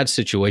sad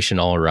situation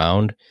all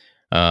around.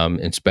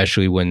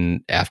 Especially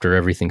when after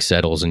everything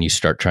settles and you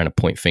start trying to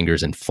point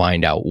fingers and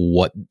find out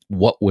what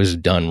was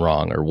done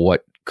wrong or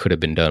what could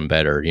have been done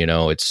better.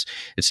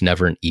 It's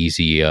never an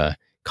easy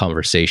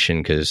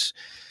conversation, because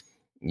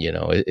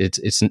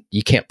it's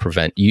you can't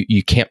prevent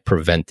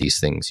these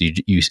things.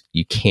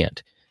 You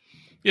can't.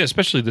 Yeah,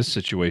 especially this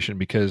situation,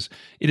 because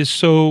it is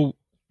so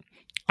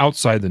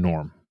outside the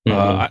norm.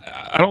 Okay,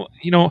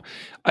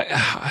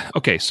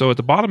 so at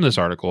the bottom of this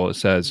article, it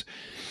says,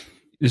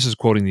 this is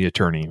quoting the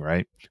attorney,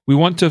 right? "We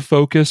want to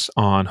focus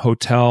on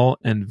hotel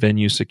and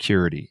venue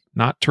security,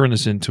 not turn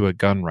this into a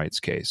gun rights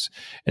case."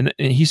 And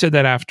he said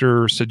that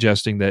after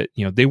suggesting that,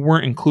 they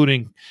weren't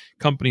including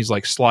companies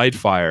like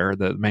Slidefire,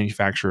 the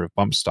manufacturer of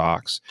bump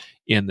stocks,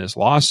 in this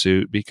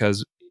lawsuit,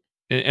 because,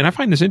 and I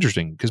find this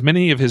interesting, because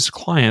many of his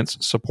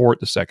clients support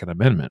the Second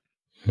Amendment,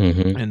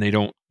 and they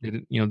don't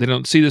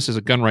see this as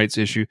a gun rights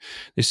issue.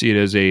 They see it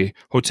as a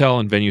hotel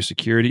and venue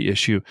security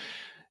issue.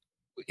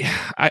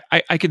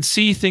 I can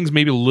see things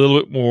maybe a little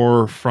bit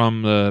more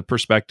from the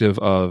perspective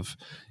of,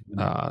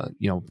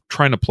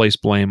 trying to place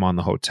blame on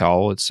the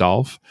hotel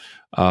itself.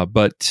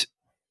 But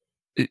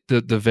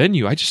the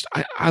venue,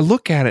 I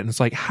look at it and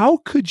it's like, how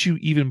could you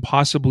even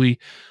possibly,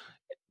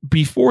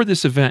 before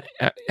this event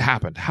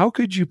happened, how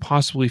could you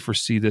possibly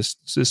foresee this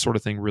sort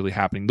of thing really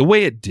happening the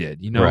way it did?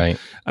 Right.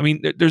 I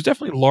mean, there's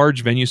definitely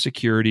large venue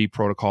security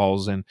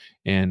protocols, and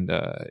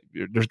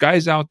there's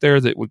guys out there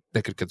that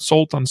could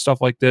consult on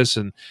stuff like this,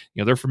 and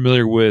they're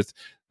familiar with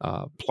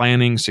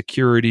planning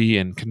security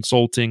and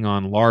consulting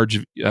on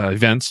large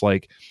events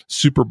like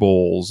Super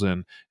Bowls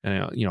and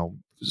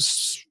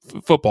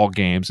football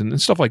games and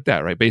stuff like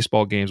that, right?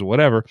 Baseball games or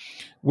whatever,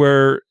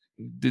 where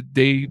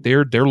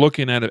they're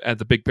looking at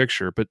the big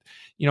picture. But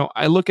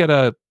I look at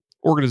a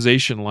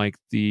organization like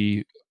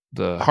the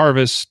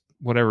Harvest,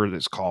 whatever it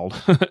is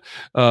called,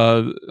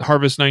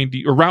 Harvest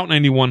 90 or Route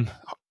 91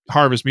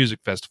 Harvest Music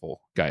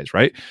Festival guys,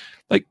 right?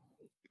 Like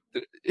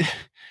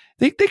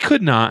they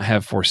could not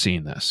have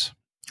foreseen this,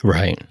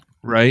 right?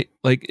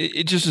 Like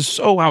it just is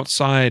so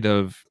outside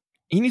of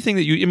anything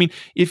that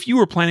if you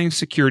were planning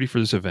security for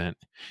this event,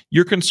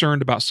 you're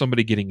concerned about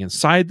somebody getting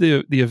inside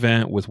the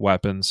event with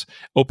weapons,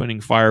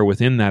 opening fire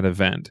within that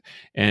event.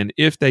 And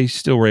if they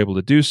still were able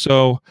to do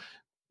so,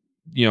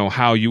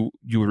 how you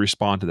would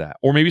respond to that.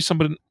 Or maybe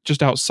somebody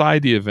just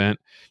outside the event,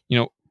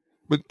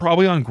 but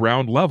probably on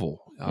ground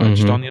level,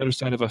 just on the other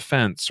side of a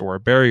fence or a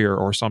barrier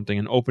or something,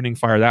 and opening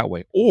fire that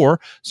way. Or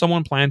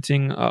someone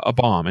planting a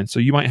bomb. And so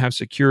you might have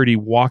security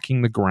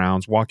walking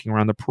around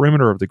the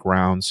perimeter of the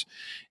grounds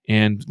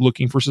and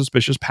looking for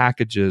suspicious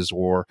packages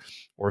or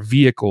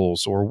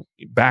vehicles or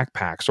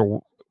backpacks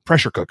or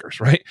pressure cookers,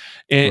 right?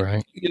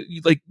 And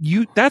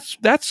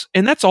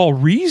that's all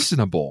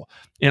reasonable.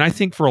 And I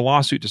think for a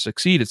lawsuit to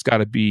succeed, it's got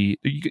to be,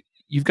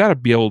 you've got to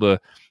be able to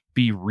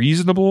be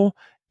reasonable.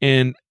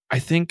 And I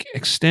think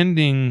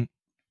extending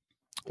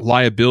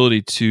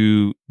liability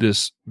to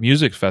this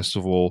music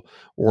festival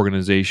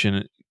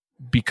organization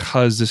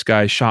because this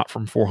guy shot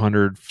from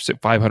 400,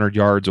 500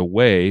 yards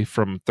away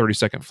from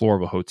 32nd floor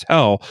of a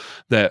hotel,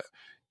 that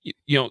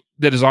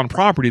that is on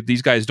property that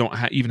these guys don't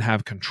even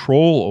have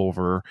control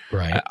over.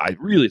 Right. I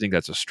really think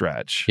that's a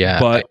stretch. Yeah.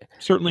 But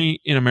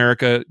certainly in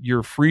America,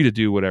 you're free to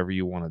do whatever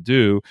you want to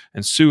do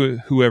and sue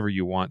whoever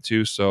you want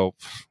to. So,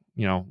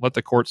 let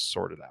the courts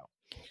sort it out.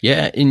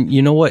 Yeah. And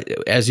you know what,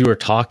 as you were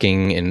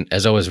talking and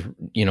as I was,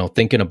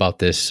 thinking about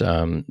this,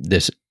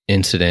 this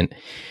incident,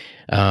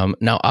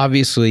 now,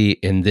 obviously,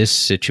 in this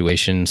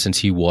situation, since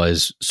he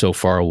was so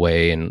far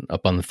away and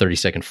up on the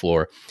 32nd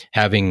floor,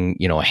 having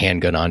a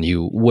handgun on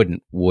you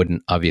wouldn't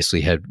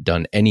obviously have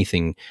done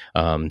anything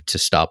to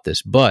stop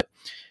this. But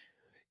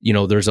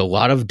there's a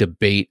lot of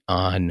debate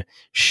on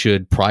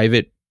should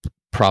private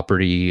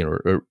property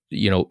or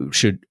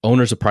should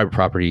owners of private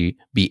property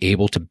be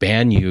able to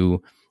ban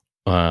you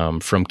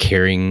from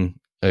carrying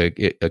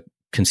a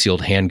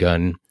concealed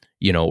handgun.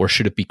 Or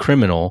should it be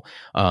criminal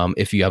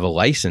if you have a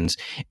license?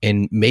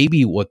 And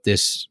maybe what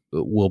this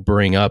will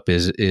bring up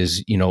is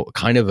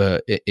kind of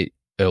a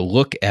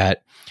look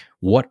at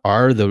what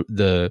are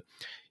the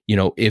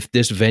if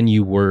this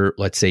venue were,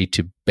 let's say,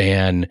 to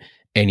ban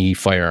any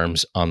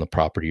firearms on the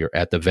property or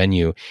at the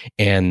venue,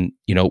 and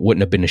it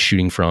wouldn't have been a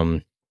shooting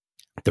from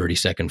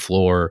 32nd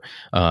floor,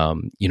 a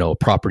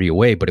property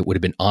away, but it would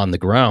have been on the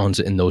grounds,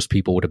 and those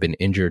people would have been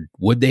injured.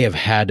 Would they have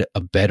had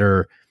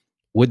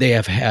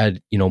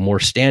more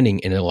standing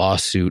in a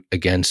lawsuit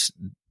against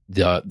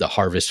the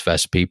Harvest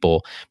Fest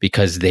people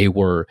because they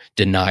were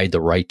denied the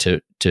right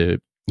to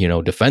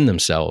defend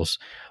themselves?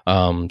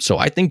 So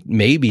I think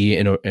maybe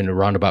in a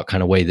roundabout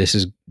kind of way,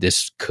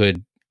 this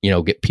could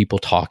get people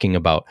talking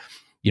about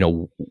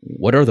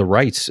what are the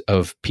rights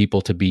of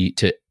people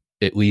to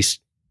at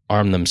least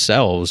arm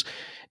themselves.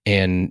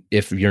 And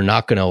if you're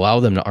not going to allow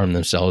them to arm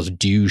themselves,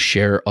 do you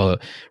share a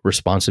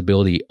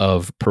responsibility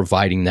of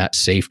providing that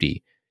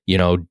safety?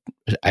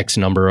 X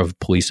number of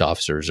police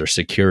officers or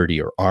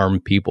security or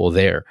armed people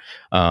there,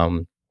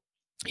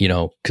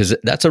 because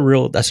that's a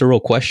real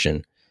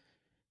question.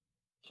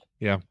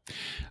 Yeah,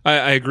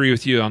 I agree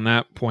with you on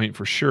that point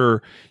for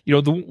sure.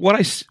 What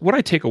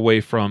I take away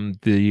from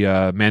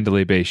the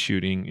Mandalay Bay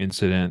shooting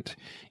incident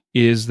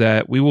is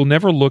that we will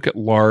never look at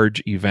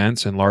large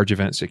events and large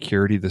event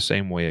security the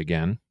same way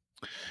again.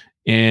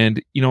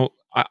 And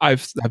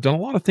I've done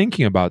a lot of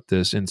thinking about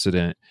this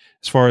incident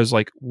as far as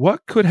like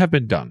what could have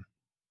been done.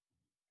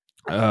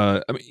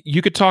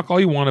 You could talk all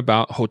you want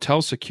about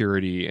hotel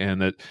security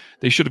and that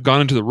they should have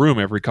gone into the room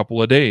every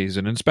couple of days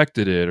and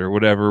inspected it or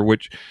whatever,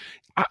 which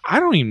I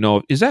don't even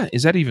know. Is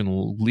that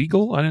even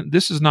legal?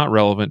 This is not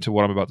relevant to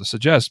what I'm about to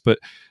suggest, but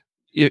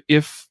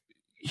if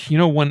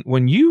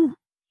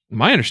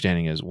my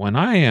understanding is when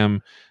I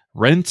am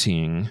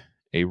renting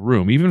a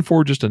room, even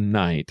for just a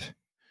night,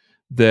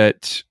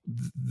 that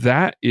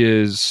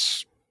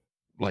is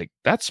like,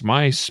 that's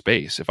my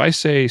space. If I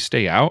say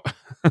stay out,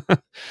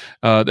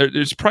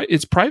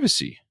 it's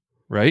privacy,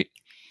 right?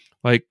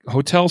 Like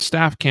hotel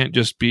staff can't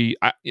just be,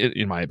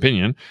 in my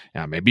opinion,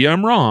 maybe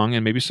I'm wrong,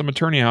 and maybe some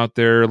attorney out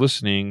there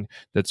listening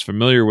that's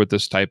familiar with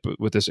this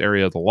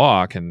area of the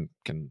law can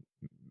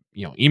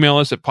email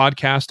us at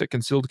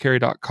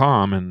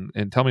podcast@concealedcarry.com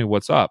and tell me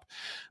what's up.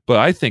 But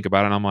I think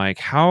about it and I'm like,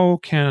 how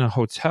can a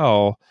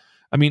hotel,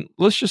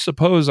 let's just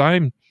suppose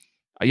I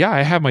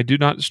have my do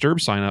not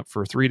disturb sign up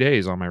for 3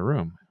 days on my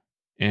room.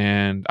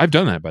 And I've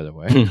done that, by the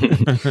way,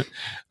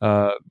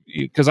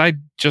 because I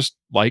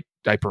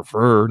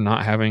prefer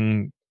not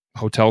having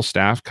hotel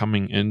staff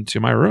coming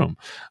into my room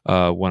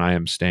when I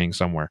am staying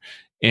somewhere.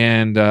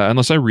 And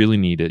unless I really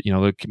need it,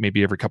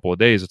 maybe every couple of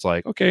days, it's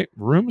like, okay,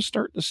 room's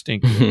starting to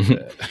stink a little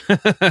bit.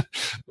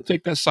 We'll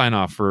take that sign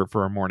off for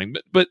a morning.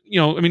 But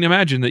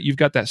imagine that you've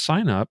got that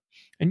sign up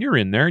and you're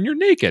in there and you're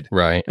naked.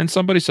 Right. And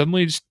somebody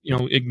suddenly just,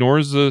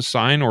 ignores the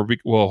sign or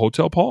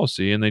hotel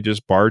policy and they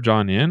just barge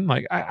on in.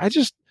 Like, I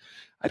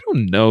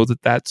don't know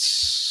that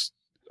that's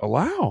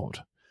allowed.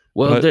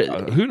 Well,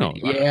 who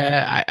knows?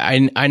 Yeah,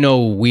 I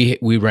know we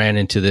ran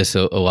into this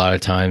a lot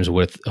of times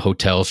with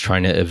hotels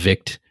trying to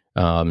evict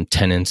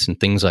tenants and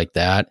things like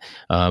that,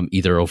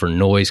 either over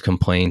noise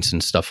complaints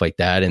and stuff like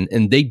that.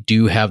 And they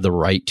do have the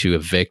right to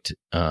evict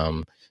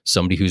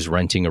somebody who's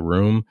renting a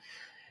room.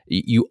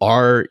 You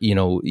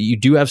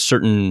do have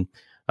certain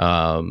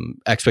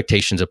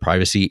expectations of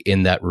privacy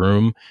in that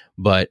room,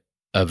 but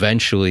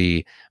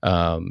eventually,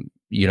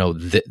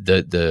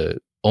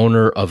 the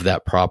owner of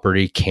that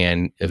property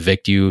can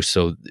evict you.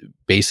 So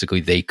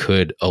basically they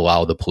could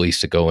allow the police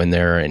to go in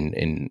there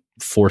and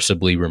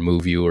forcibly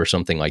remove you or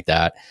something like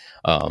that.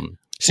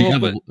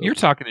 You're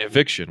talking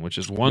eviction, which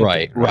is one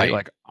thing, right?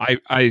 Like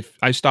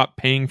I stopped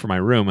paying for my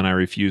room and I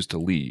refused to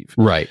leave.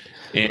 Right.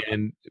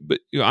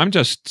 But I'm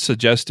just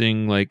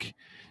suggesting like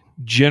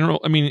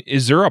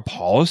is there a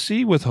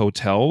policy with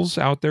hotels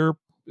out there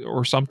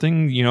or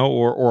something,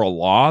 or a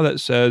law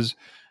that says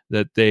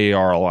that they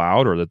are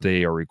allowed or that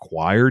they are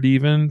required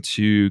even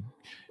to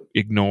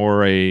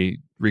ignore a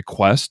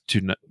request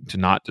to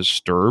not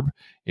disturb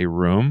a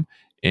room?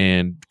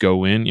 and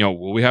go in.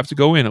 We have to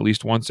go in at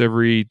least once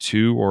every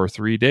 2 or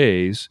 3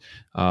 days.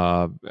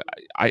 And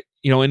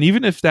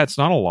even if that's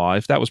not a law,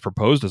 if that was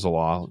proposed as a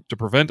law to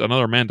prevent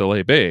another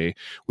Mandalay Bay,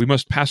 we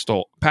must pass a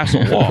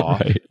law.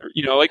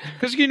 Right.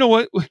 Because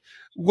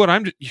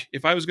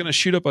if I was going to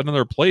shoot up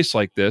another place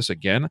like this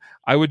again,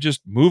 I would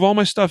just move all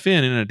my stuff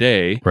in a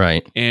day.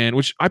 Right. And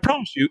which I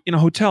promise you, in a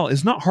hotel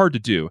is not hard to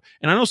do.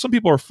 And I know some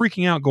people are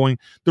freaking out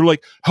they're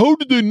like, how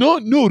did they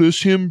not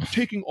notice him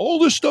taking all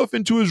this stuff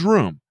into his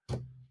room?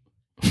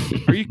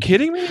 Are you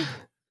kidding me?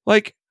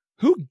 Like,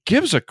 who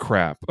gives a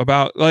crap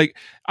about,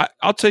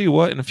 I'll tell you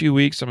what, in a few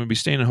weeks, I'm going to be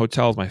staying in a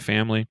hotel with my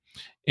family.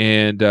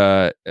 And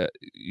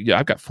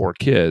I've got 4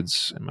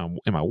 kids and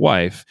my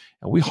wife,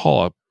 and we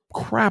haul a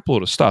crap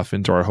load of stuff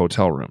into our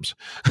hotel rooms.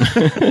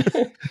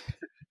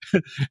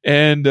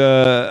 And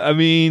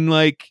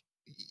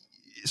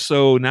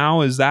so now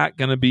is that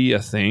going to be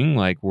a thing,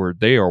 where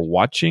they are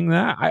watching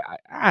that?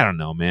 I don't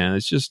know, man.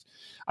 It's just,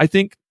 I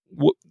think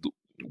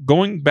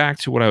going back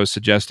to what I was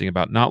suggesting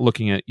about not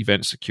looking at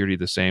event security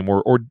the same,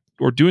 or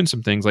doing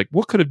some things like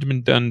what could have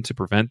been done to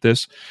prevent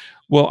this.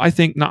 Well, I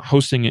think not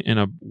hosting it in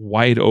a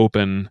wide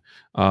open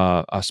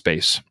a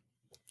space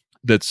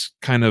that's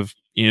kind of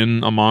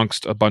in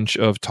amongst a bunch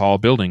of tall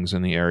buildings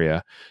in the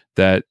area,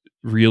 that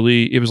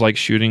really, it was like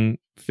shooting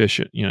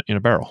fish in a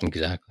barrel.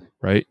 Exactly.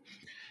 Right.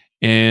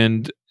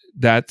 And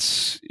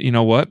that's,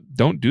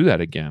 don't do that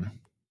again.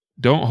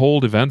 Don't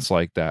hold events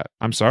like that.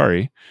 I'm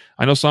sorry.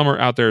 I know some are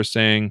out there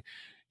saying,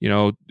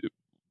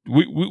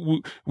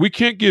 we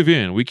can't give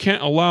in. We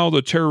can't allow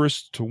the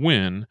terrorists to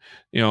win,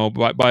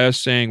 by us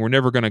saying we're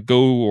never going to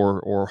go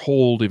or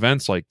hold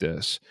events like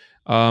this.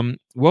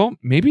 Well,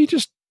 maybe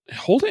just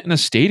hold it in a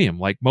stadium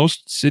like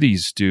most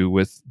cities do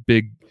with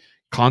big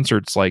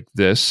concerts like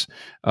this.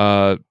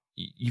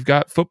 You've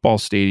got football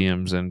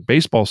stadiums and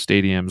baseball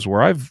stadiums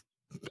where I've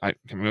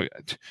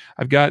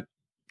got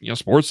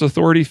Sports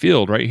Authority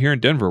Field right here in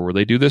Denver, where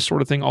they do this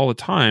sort of thing all the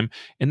time.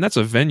 And that's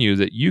a venue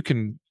that you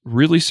can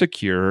really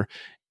secure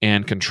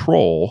and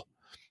control.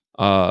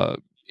 And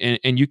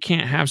you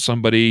can't have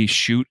somebody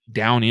shoot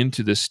down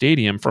into the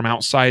stadium from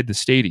outside the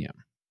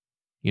stadium,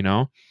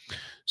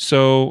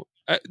 So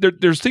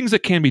there's things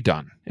that can be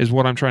done, is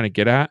what I'm trying to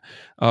get at,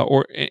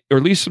 or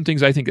at least some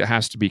things I think that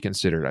has to be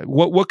considered.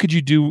 What could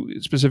you do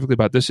specifically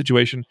about this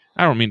situation?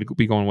 I don't mean to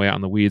be going way out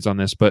in the weeds on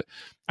this, but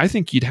I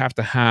think you'd have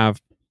to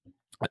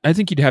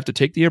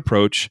take the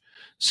approach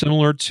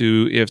similar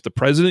to if the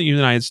President of the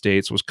United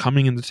States was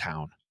coming into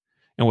town,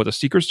 and what the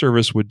Secret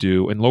Service would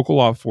do and local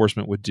law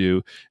enforcement would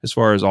do as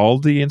far as all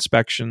the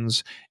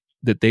inspections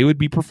that they would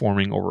be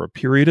performing over a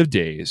period of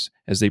days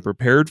as they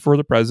prepared for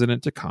the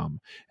president to come,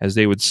 as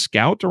they would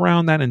scout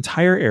around that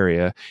entire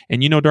area.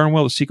 And darn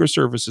well the Secret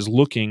Service is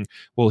looking,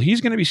 well,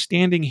 he's going to be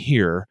standing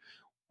here.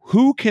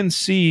 Who can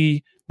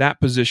see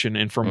that position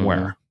and from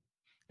where?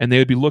 And they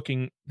would be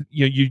looking,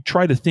 you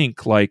try to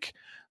think like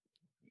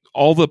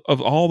all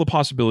the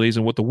possibilities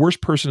and what the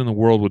worst person in the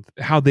world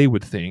how they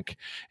would think.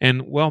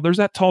 And well, there's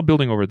that tall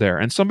building over there,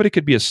 and somebody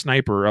could be a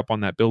sniper up on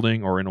that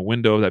building or in a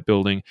window of that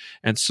building.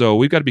 And so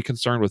we've got to be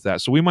concerned with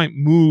that. So we might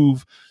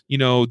move,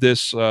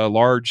 this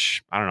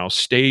large,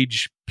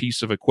 stage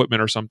piece of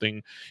equipment or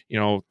something,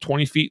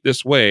 20 feet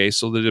this way,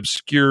 so that it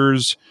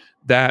obscures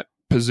that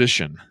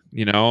position.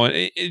 That's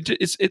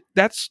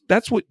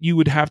what you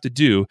would have to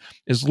do,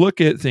 is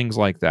look at things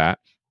like that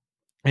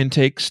and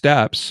take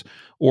steps,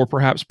 or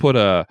perhaps put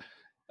a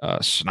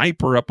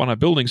sniper up on a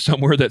building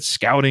somewhere that's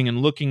scouting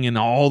and looking in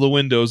all the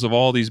windows of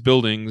all these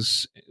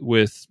buildings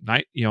with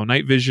night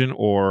vision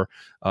or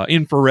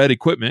infrared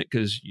equipment,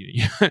 because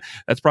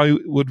that's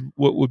probably what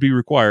would be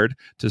required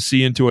to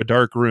see into a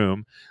dark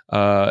room.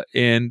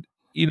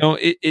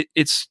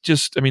 It's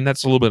just,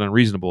 that's a little bit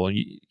unreasonable. And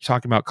you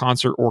talking about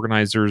concert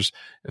organizers,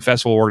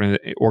 festival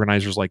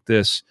organizers like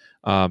this,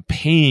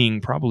 paying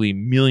probably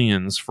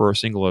millions for a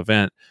single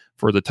event,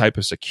 for the type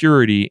of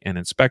security and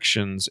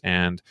inspections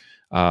and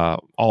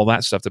all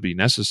that stuff that'd be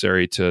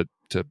necessary to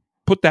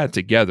put that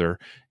together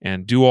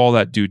and do all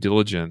that due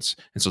diligence.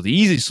 And so the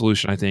easy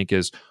solution, I think,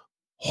 is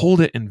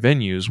hold it in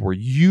venues where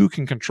you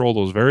can control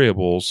those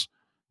variables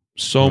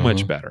so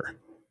much better.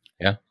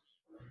 Yeah.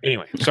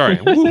 Anyway, sorry.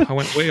 I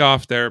went way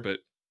off there, but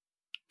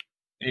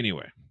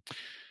anyway.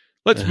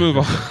 Let's move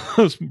on.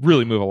 Let's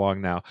really move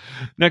along now.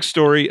 Next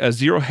story,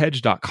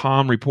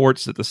 ZeroHedge.com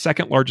reports that the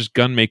second largest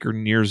gun maker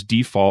nears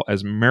default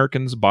as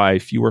Americans buy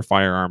fewer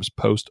firearms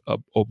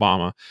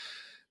post-Obama.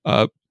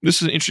 This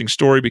is an interesting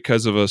story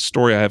because of a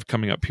story I have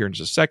coming up here in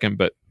just a second,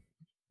 but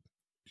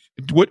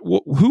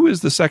who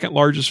is the second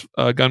largest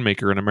gun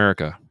maker in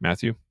America,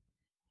 Matthew?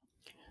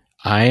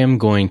 I am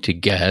going to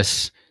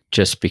guess,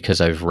 just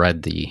because I've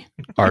read the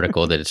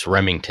article, that it's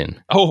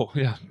Remington. Oh,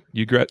 yeah.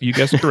 You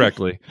guessed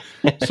correctly.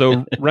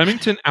 So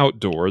Remington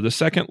Outdoor, the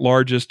second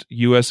largest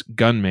U.S.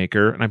 gun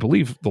maker, and I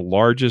believe the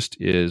largest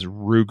is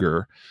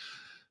Ruger,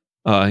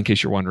 in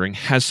case you're wondering,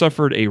 has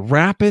suffered a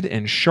rapid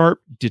and sharp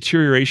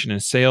deterioration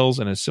in sales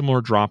and a similar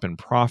drop in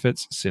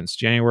profits since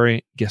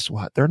January. Guess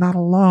what? They're not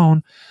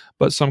alone.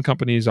 but some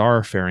companies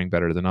are faring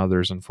better than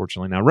others,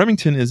 unfortunately. Now,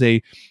 Remington is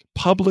a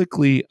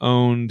publicly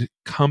owned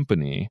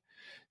company,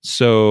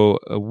 so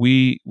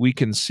we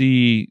can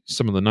see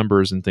some of the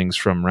numbers and things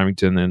from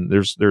Remington, and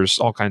there's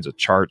all kinds of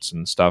charts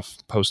and stuff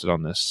posted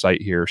on this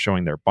site here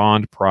showing their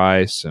bond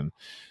price and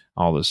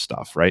all this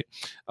stuff, right?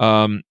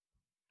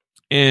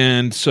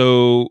 And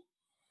so,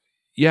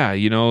 yeah,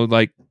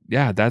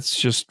 that's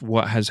just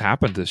what has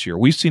happened this year.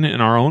 We've seen it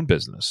in our own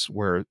business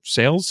where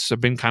sales have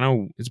been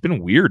it's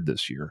been weird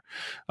this year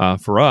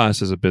for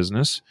us as a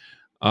business.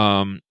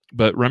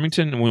 But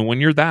Remington,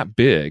 when you're that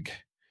big,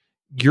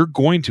 you're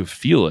going to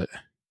feel it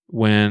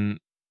when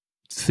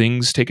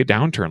things take a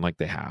downturn like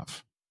they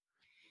have.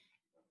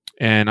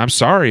 And I'm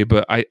sorry,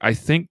 but I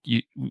think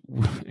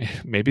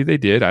maybe they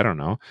did. I don't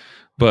know.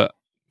 But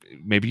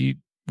maybe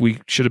we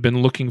should have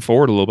been looking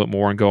forward a little bit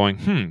more and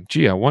going,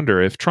 gee, I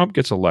wonder if Trump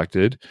gets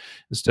elected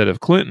instead of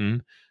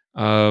Clinton.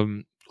 I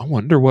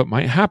wonder what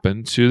might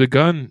happen to the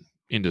gun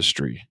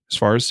industry as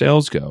far as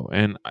sales go.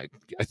 And I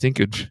think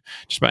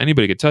just about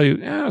anybody could tell you,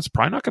 it's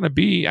probably not going to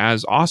be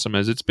as awesome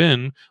as it's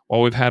been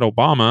while we've had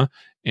Obama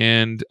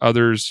and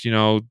others,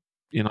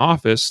 in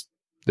office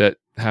that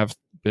have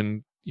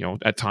been,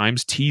 at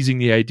times teasing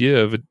the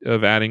idea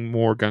of adding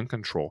more gun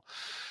control.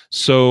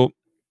 So,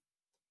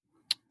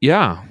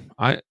 yeah,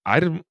 I'm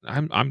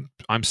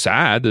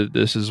sad that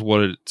this is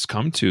what it's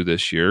come to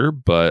this year,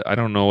 but I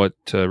don't know what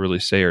to really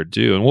say or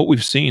do. And what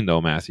we've seen,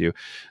 though, Matthew,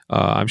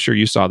 I'm sure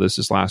you saw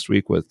this last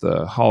week with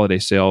holiday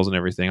sales and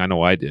everything. I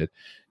know I did.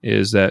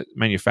 Is that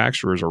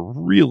manufacturers are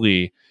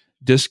really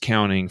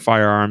discounting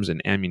firearms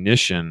and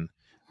ammunition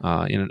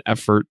in an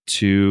effort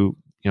to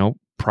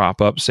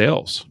prop up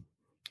sales.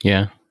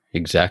 Yeah,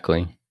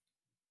 exactly.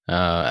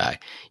 I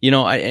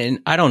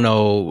don't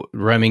know,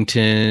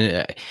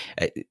 Remington.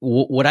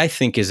 What I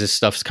think is this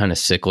stuff's kind of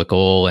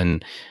cyclical,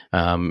 and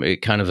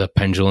it kind of the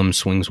pendulum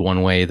swings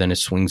one way, then it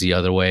swings the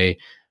other way.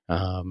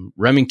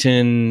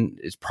 Remington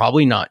is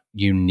probably not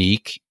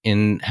unique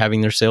in having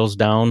their sales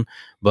down,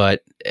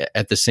 but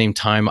at the same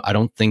time, I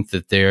don't think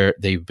that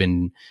they've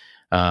been,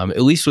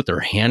 at least with their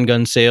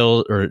handgun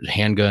sales or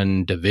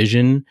handgun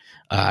division,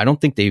 I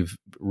don't think they've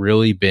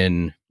really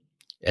been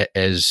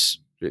as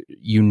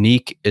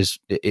unique as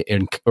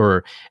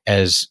or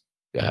as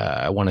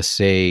I want to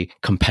say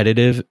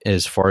competitive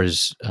as far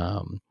as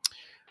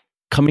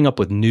coming up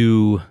with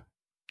new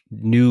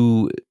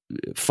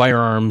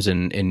firearms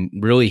and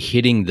really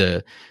hitting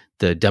the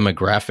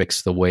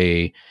demographics the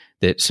way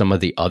that some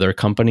of the other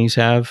companies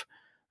have.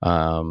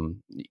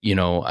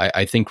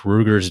 I think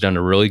Ruger's done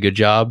a really good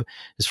job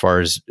as far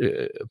as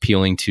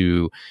appealing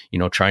to,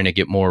 trying to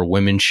get more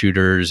women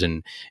shooters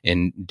and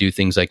do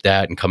things like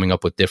that and coming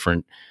up with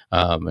different,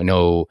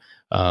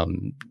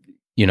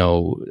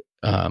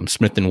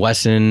 Smith &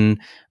 Wesson,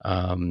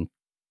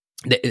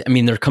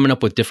 they're coming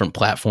up with different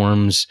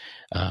platforms,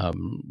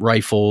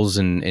 rifles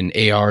and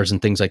ARs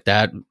and things like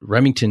that.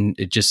 Remington,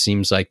 it just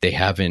seems like they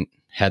haven't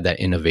had that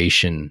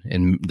innovation,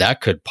 and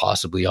that could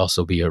possibly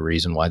also be a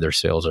reason why their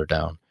sales are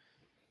down.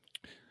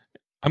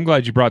 I'm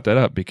glad you brought that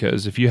up,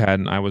 because if you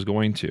hadn't, I was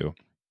going to.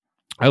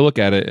 I look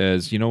at it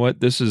as,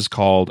 this is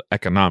called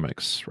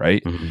economics,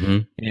 right?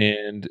 Mm-hmm.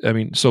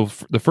 And so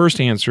the first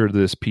answer to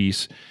this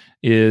piece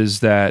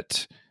is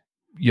that,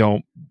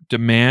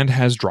 demand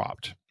has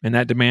dropped, and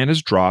that demand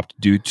has dropped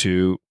due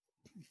to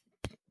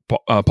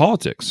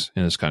politics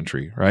in this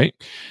country, right?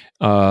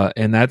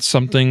 And that's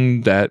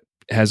something that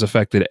has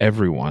affected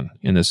everyone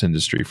in this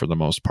industry for the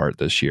most part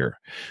this year.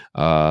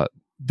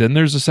 Then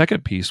there's a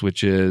second piece,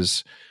 which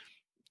is,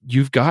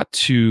 you've got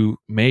to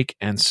make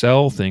and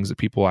sell things that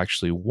people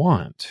actually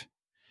want.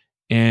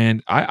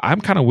 And I'm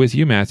kind of with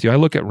you, Matthew. I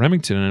look at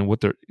Remington and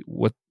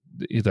what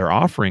their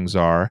offerings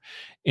are,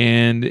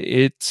 and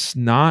it's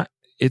not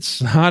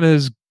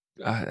as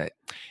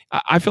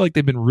I feel like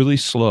they've been really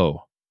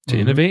slow to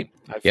innovate.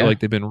 I feel like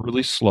they've been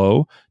really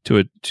slow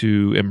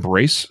to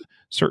embrace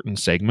certain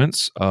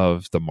segments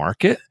of the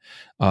market.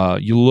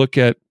 You look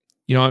at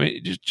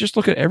just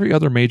look at every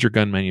other major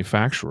gun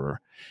manufacturer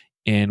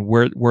and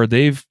what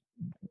they've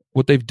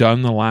done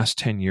in the last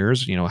 10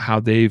 years, how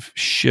they've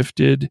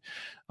shifted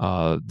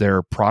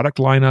their product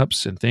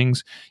lineups and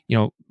things.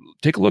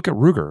 Take a look at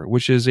Ruger,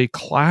 which is a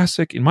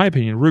classic, in my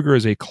opinion. Ruger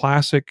is a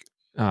classic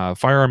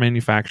firearm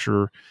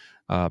manufacturer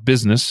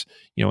business,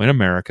 in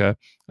America.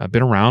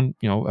 Been around,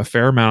 a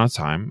fair amount of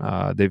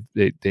time.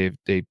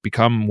 They've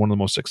become one of the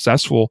most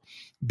successful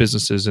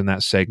businesses in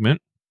that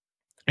segment.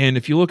 And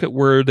if you look at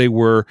where they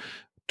were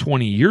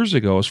 20 years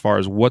ago, as far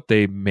as what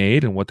they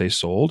made and what they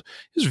sold,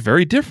 is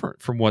very different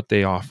from what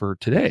they offer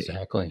today.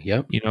 Exactly.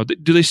 Yep.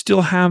 Do they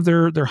still have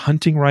their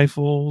hunting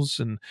rifles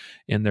and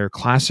their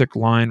classic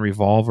line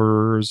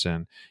revolvers?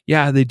 And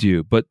yeah, they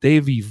do, but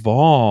they've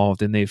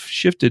evolved and they've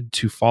shifted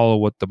to follow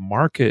what the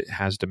market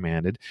has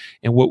demanded.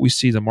 And what we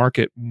see the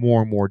market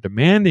more and more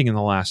demanding in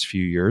the last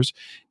few years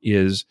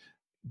is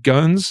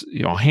guns,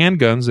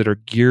 handguns that are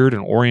geared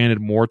and oriented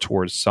more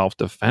towards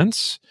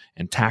self-defense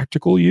and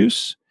tactical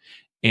use,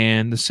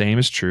 And the same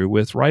is true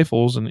with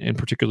rifles and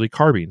particularly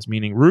carbines,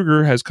 meaning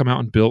Ruger has come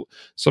out and built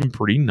some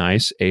pretty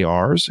nice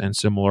ARs and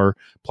similar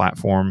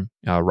platform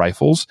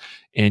rifles.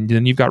 And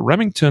then you've got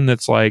Remington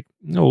that's like,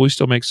 no, we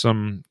still make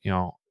some,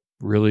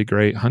 really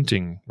great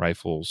hunting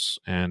rifles.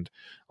 And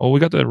we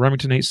got the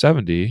Remington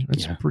 870.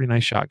 That's a pretty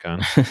nice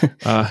shotgun.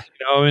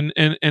 And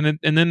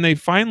then they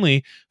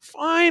finally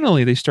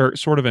they start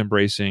sort of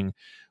embracing,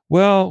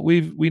 well,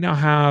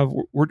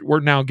 we're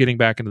now getting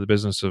back into the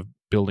business of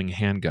building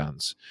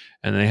handguns,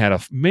 and they had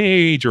a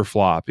major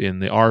flop in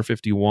the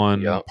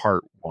R51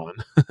 Part 1.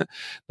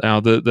 Now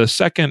the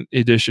second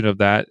edition of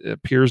that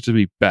appears to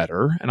be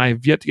better, and I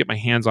have yet to get my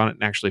hands on it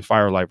and actually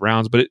fire live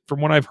rounds, but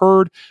from what I've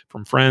heard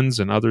from friends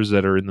and others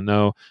that are in the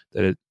know,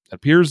 that it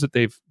appears that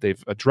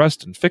they've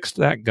addressed and fixed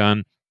that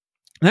gun.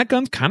 And that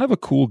gun's kind of a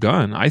cool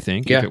gun, I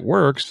think. If it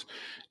works,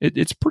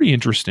 it's pretty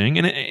interesting,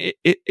 and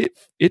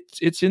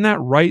it's in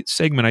that right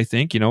segment. I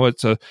think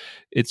it's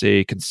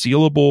a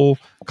concealable,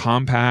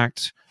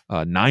 compact,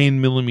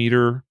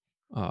 9mm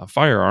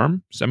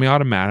firearm,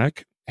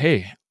 semi-automatic.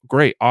 Hey,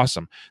 great,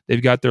 awesome.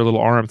 They've got their little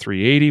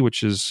RM380,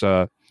 which is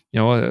kind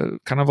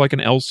of like an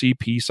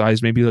LCP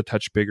size, maybe a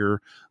touch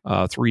bigger,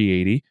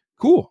 380.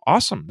 Cool,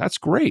 awesome, that's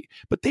great.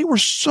 But they were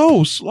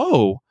so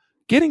slow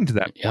getting to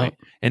that point.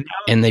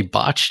 And they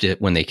botched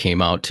it when they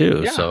came out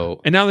too. Yeah.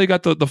 So and now they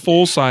got the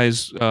full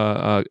size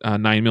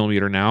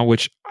 9mm now,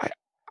 which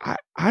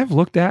I've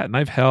looked at and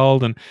I've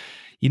held, and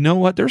you know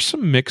what? There's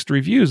some mixed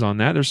reviews on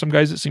that. There's some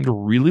guys that seem to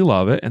really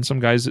love it, and some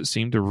guys that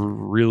seem to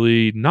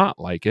really not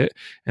like it.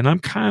 And I'm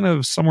kind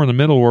of somewhere in the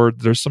middle, where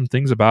there's some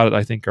things about it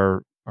I think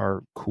are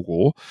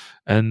cool,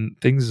 and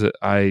things that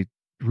I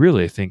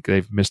really think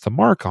they've missed the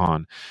mark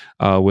on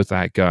with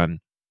that gun.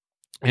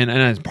 And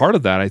as part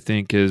of that, I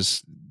think,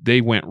 is they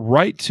went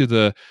right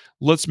to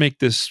let's make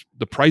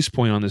the price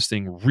point on this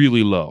thing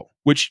really low,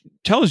 which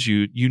tells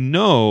you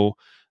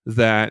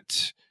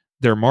that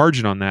their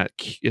margin on that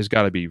has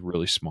got to be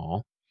really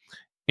small.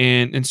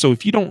 And so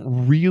if you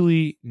don't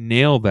really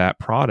nail that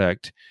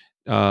product,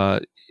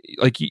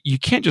 you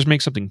can't just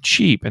make something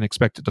cheap and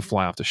expect it to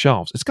fly off the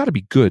shelves. It's got to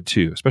be good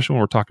too, especially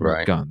when we're talking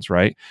about guns,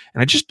 right?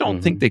 And I just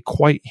don't think they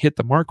quite hit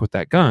the mark with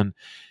that gun.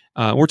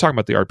 We're talking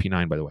about the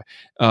RP9, by the way.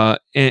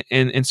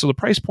 And so the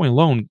price point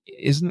alone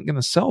isn't going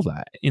to sell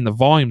that in the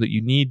volume that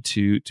you need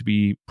to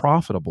be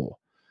profitable.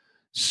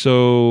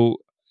 So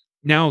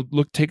now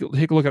take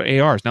a look at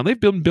ARs. Now they've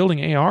been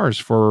building ARs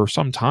for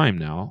some time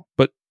now,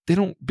 but they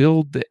don't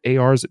build the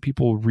ARs that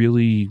people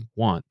really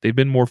want. They've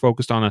been more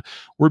focused on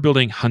we're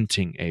building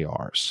hunting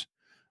ARs.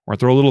 Or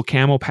throw a little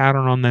camo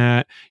pattern on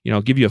that,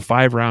 give you a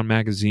 5-round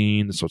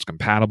magazine so it's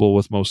compatible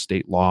with most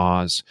state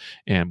laws,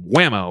 and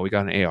whammo, we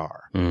got an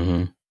AR.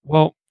 Mm-hmm.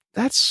 Well,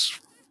 that's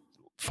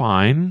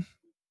fine,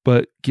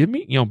 but build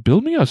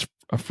me a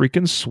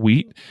freaking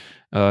sweet,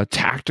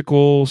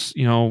 tactical,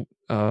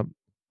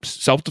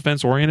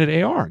 self-defense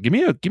oriented AR. Give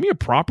me a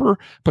proper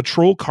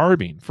patrol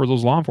carbine for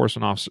those law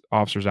enforcement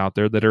officers out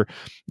there that are,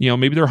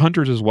 maybe they're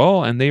hunters as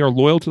well, and they are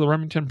loyal to the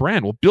Remington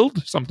brand. We'll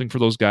build something for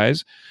those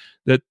guys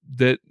that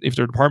if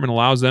their department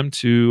allows them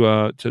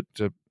to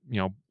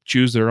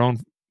choose their own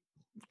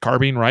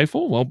carbine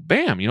rifle, well,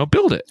 bam,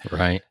 build it.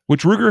 Right.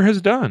 Which Ruger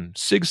has done,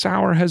 Sig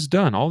Sauer has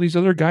done, all these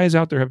other guys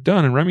out there have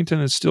done, and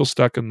Remington is still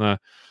stuck in the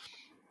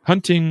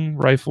hunting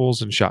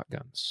rifles and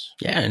shotguns.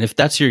 Yeah, and if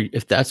that's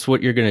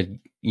what you're gonna,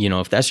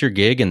 if that's your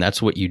gig and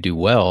that's what you do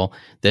well,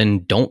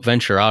 then don't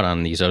venture out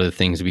on these other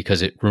things,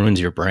 because it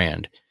ruins your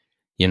brand.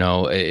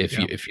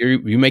 If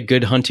you make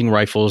good hunting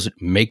rifles,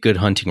 make good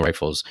hunting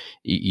rifles.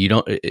 You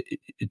don't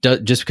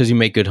just because you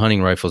make good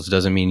hunting rifles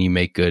doesn't mean you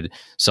make good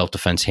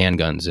self-defense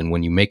handguns. And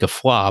when you make a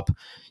flop,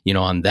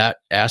 on that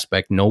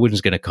aspect, no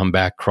one's going to come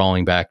back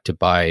crawling back to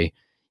buy,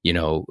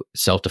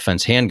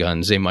 self-defense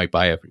handguns. They might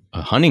buy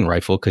a hunting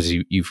rifle because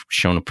you've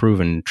shown a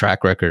proven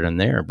track record in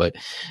there. But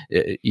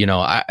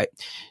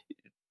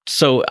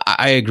So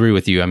I agree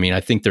with you. I mean, I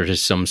think there's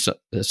just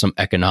some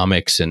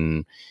economics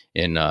and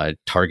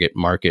target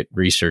market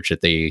research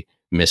that they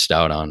missed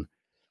out on.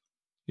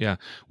 Yeah.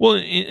 Well,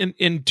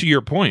 and to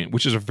your point,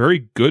 which is a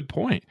very good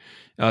point,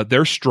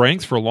 their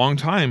strength for a long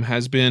time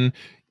has been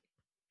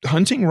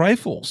hunting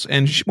rifles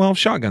and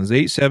shotguns. The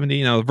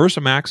 870. Now, the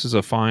Versa Max is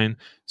a fine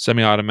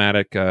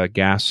semi-automatic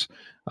gas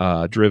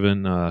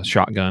driven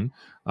shotgun.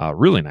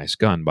 Really nice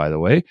gun, by the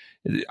way.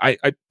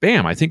 I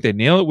think they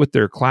nail it with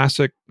their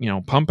classic,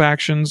 pump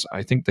actions.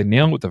 I think they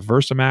nail it with the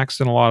Versa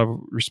Max in a lot of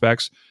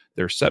respects.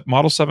 Their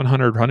Model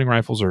 700 hunting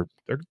rifles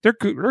they're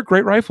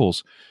great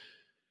rifles.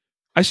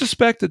 I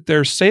suspect that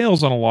their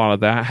sales on a lot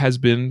of that has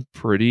been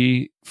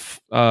pretty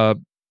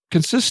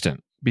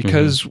consistent,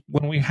 because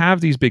when we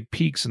have these big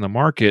peaks in the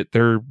market,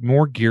 they're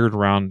more geared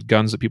around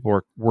guns that people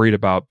are worried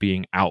about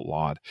being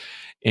outlawed,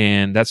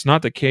 and that's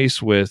not the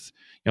case with.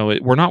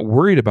 We're not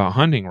worried about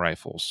hunting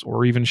rifles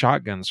or even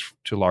shotguns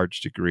to a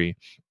large degree.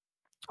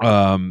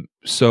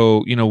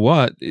 So you know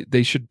what?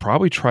 They should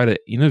probably try to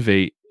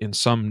innovate in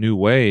some new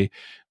way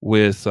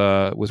with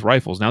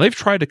rifles. Now they've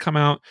tried to come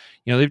out.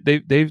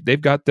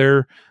 They've got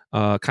their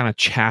kind of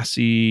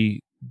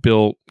chassis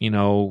built.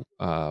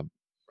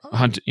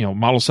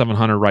 Model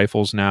 700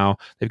 rifles now.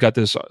 They've got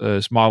this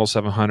Model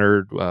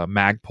 700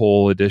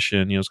 Magpul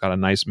edition. It's got a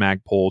nice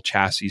Magpul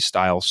chassis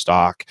style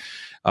stock.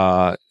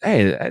 Hey,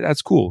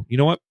 that's cool. You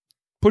know what?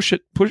 Push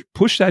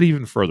that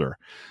even further.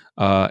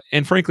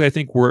 And frankly, I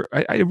think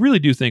I really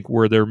do think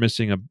where they're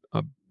missing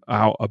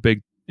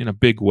in a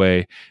big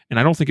way, and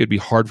I don't think it'd be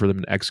hard for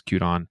them to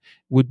execute on,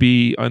 would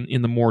be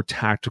in the more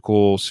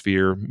tactical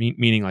sphere,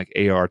 meaning like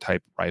AR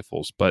type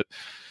rifles. But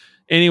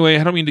anyway,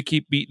 I don't mean to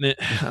keep beating it.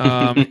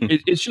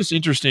 It's just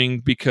interesting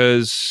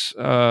because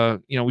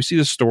we see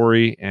the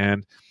story,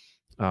 and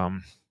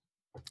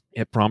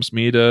it prompts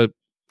me to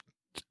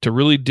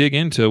really dig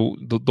into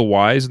the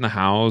whys and the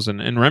hows,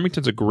 and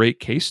Remington's a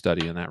great case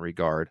study in that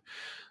regard,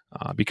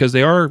 because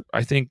they are,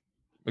 I think,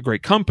 a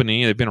great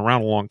company. They've been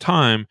around a long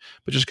time,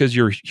 but just because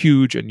you're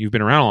huge and you've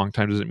been around a long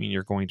time doesn't mean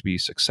you're going to be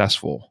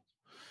successful.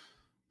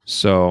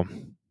 So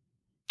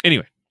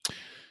anyway,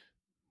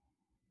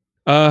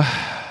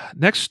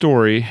 next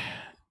story,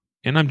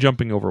 and I'm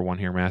jumping over one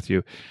here,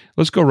 Matthew.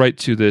 Let's go right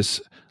to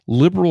this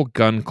liberal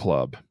gun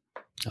club.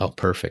 Oh,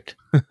 perfect.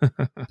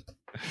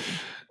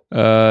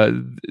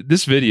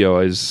 This video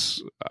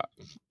is,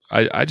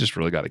 I just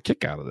really got a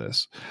kick out of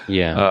this.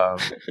 Yeah.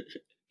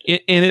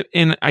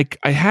 And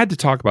I had to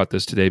talk about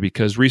this today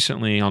because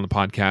recently on the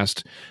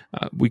podcast,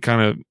 we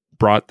kind of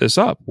brought this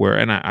up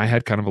and I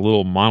had kind of a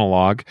little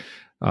monologue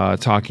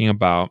talking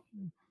about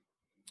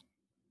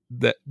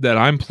that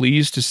I'm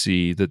pleased to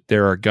see that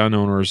there are gun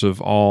owners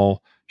of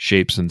all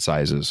shapes and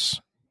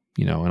sizes,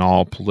 and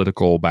all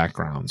political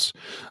backgrounds.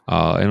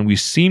 And we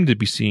seem to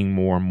be seeing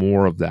more and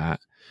more of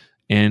that.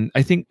 And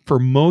I think for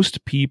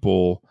most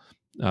people,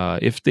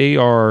 if they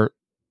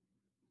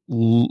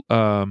lean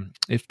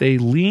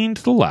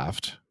to the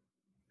left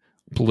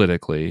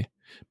politically,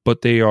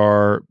 but they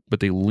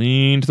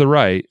lean to the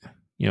right,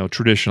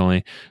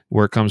 traditionally,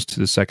 where it comes to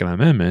the Second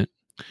Amendment,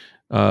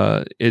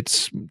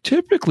 it's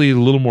typically a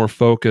little more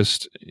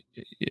focused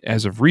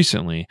as of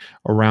recently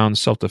around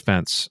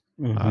self-defense,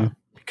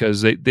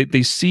 because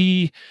they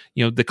see,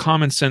 the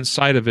common sense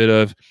side of it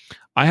of,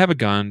 I have a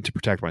gun to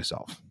protect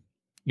myself.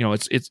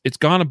 It's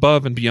gone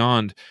above and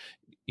beyond,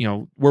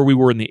 where we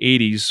were in the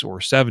 80s or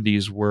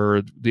 70s,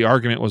 where the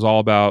argument was all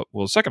about,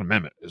 well, the Second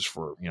Amendment is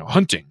for,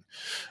 hunting.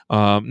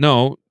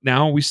 No,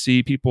 now we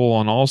see people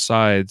on all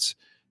sides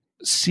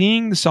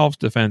seeing the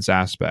self-defense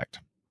aspect,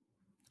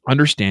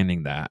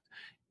 understanding that,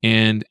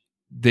 and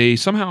they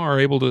somehow are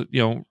able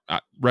to,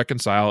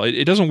 reconcile.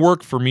 It doesn't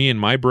work for me in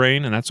my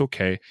brain, and that's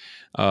okay.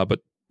 But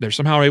they're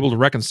somehow able to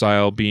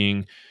reconcile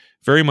being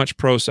very much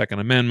pro Second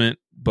Amendment,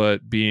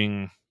 but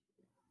being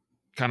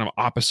kind of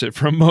opposite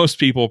from most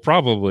people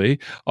probably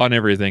on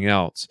everything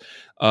else.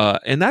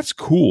 And that's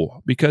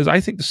cool, because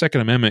I think the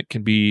Second Amendment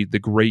can be the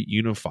great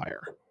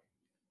unifier.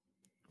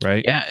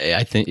 Right? Yeah,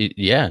 I think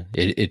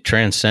it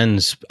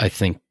transcends, I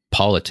think,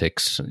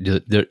 politics.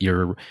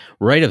 Your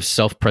right of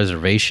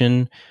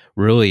self-preservation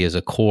really is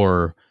a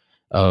core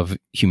of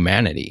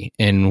humanity,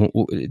 and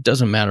it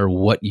doesn't matter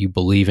what you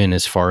believe in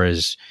as far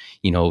as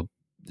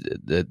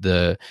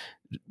the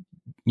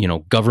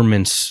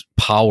government's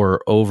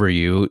power over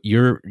you.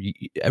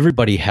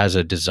 Everybody has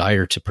a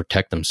desire to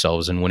protect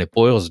themselves, and when it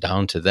boils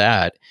down to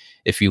that,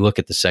 if you look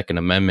at the Second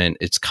Amendment,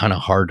 it's kind of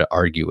hard to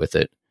argue with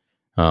it.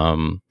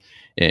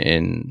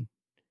 And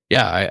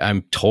yeah,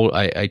 I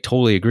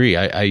totally agree.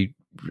 I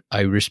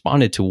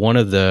responded to one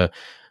of the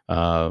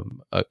a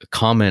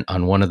comment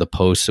on one of the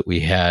posts that we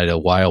had a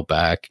while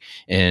back,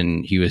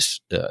 and he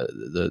was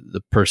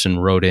the person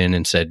wrote in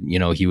and said,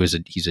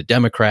 he's a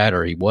Democrat,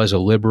 or he was a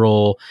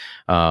liberal,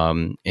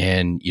 and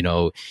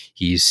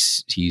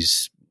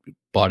he's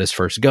bought his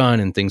first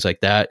gun and things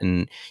like that.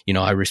 And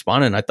I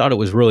responded, and I thought it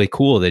was really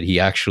cool that he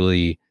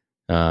actually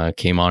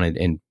came on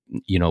and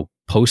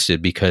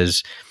posted,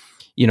 because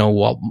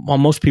while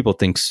most people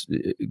think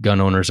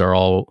gun owners are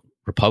all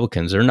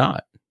Republicans, they're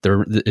not.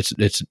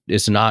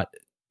 It's not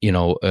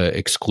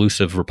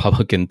exclusive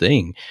Republican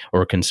thing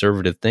or a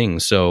conservative thing.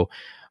 So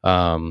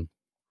I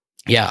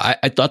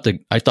thought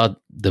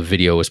the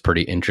video was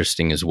pretty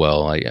interesting as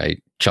well. I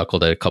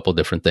chuckled at a couple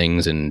different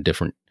things and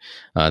different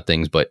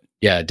things, but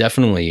yeah,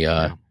 definitely.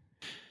 And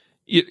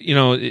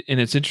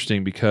it's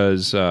interesting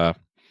because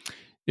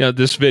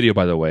this video,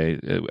 by the way,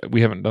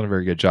 we haven't done a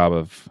very good job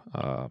of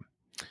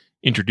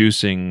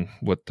introducing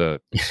what the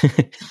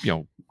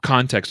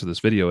context of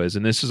this video is,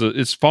 and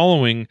it's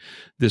following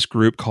this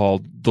group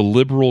called the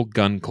Liberal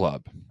Gun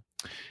Club.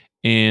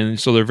 And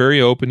so they're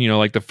very open.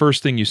 Like the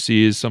first thing you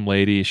see is some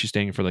lady, she's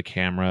standing for the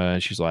camera,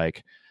 and she's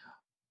like,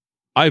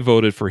 I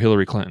voted for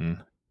Hillary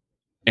Clinton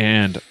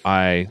and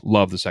I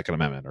love the Second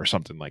Amendment, or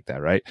something like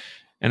that, right?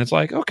 And it's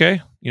like,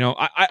 okay,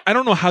 I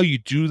don't know how you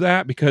do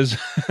that, because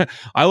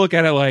I look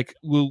at it like,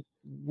 well,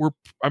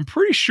 I'm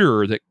pretty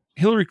sure that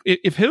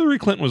if Hillary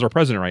Clinton was our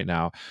president right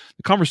now,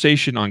 the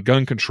conversation on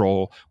gun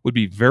control would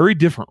be very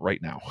different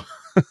right now.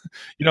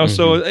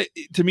 So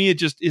to me, it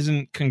just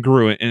isn't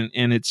congruent,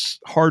 and it's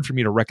hard for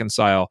me to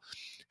reconcile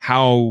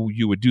how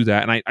you would do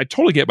that. And I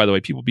totally get, by the way,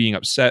 people being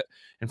upset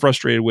and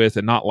frustrated with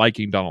and not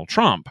liking Donald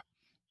Trump.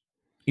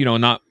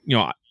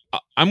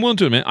 I'm willing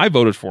to admit I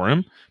voted for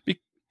him,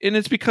 and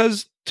it's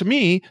because to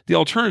me the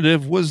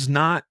alternative was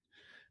not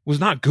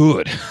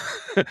good.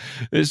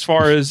 As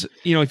far as,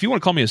 if you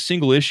want to call me a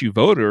single issue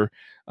voter,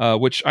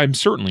 which I'm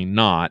certainly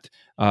not,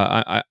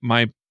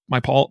 my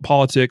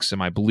politics and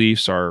my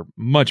beliefs are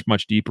much,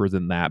 much deeper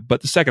than that.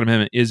 But the Second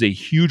Amendment is a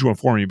huge one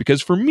for me,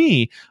 because for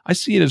me, I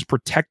see it as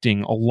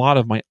protecting a lot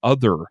of my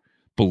other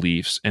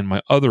beliefs and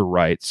my other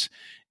rights.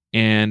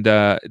 And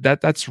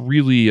that's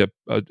really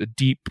a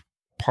deep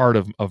part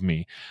of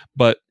me.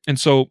 And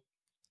so,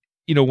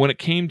 when it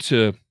came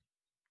to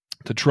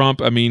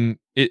Trump, I mean,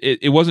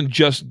 it wasn't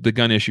just the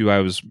gun issue I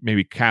was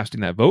maybe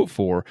casting that vote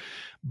for,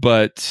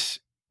 but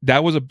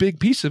that was a big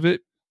piece of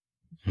it,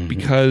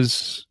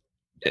 because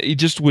it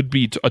just would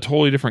be a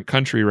totally different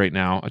country right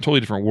now, a totally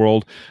different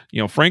world.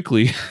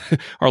 Frankly,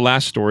 our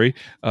last story,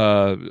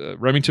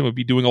 Remington would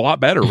be doing a lot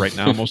better right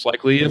now, most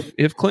likely,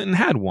 if Clinton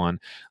had won.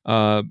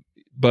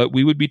 But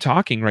we would be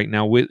talking right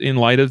now in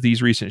light of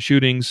these recent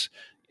shootings.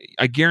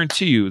 I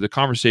guarantee you the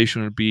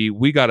conversation would be,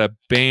 we got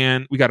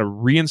to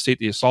reinstate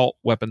the assault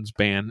weapons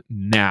ban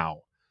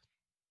now.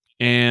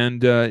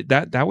 And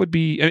that would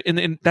be,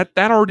 and that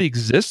already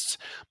exists,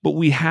 but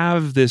we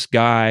have this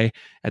guy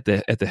at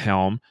the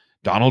helm,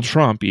 Donald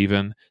Trump,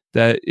 even,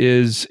 that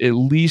is at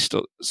least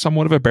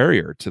somewhat of a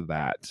barrier to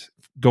that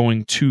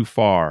going too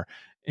far.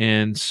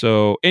 And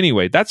so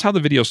anyway, that's how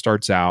the video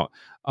starts out.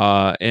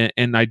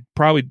 And I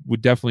probably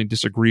would definitely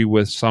disagree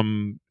with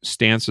some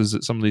stances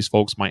that some of these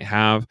folks might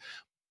have,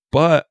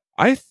 but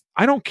I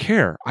don't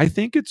care. I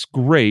think it's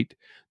great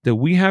that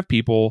we have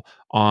people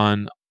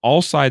on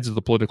all sides of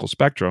the political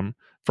spectrum,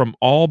 from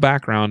all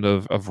background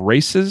of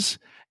races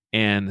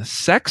and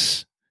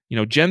sex,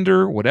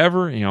 gender,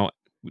 whatever,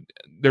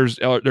 there's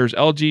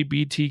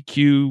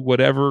LGBTQ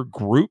whatever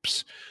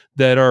groups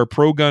that are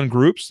pro-gun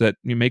groups that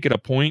you make it a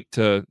point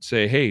to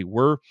say, hey,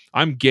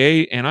 I'm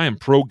gay and I am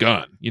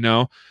pro-gun,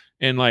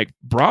 and like,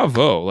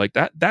 bravo, like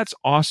that's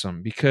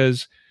awesome,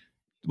 because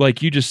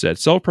like you just said,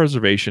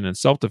 self-preservation and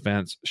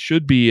self-defense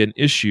should be an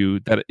issue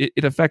that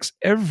it affects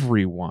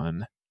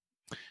everyone.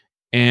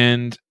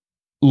 And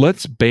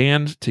let's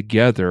band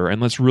together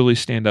and let's really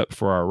stand up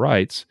for our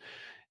rights,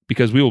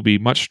 because we will be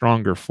much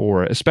stronger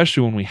for it,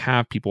 especially when we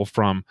have people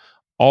from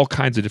all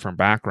kinds of different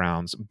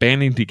backgrounds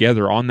banding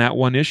together on that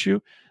one issue.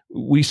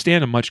 We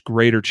stand a much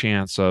greater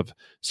chance of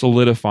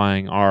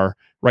solidifying our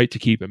right to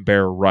keep and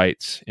bear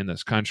rights in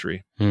this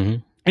country.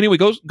 Mm-hmm. Anyway,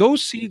 go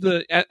see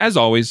as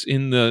always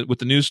with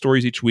the news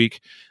stories each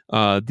week,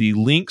 the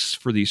links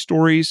for these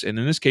stories. And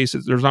in this case,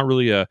 there's not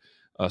really a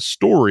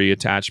story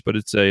attached, but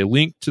it's a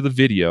link to the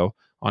video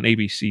on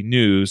ABC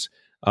News,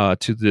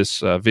 to this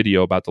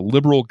video about the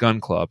Liberal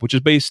Gun Club, which is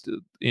based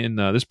in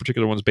this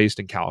particular one's based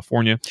in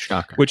California.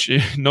 Shocker. Which,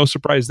 no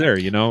surprise there.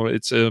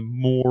 It's a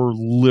more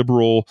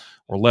liberal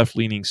or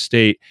left-leaning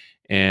state,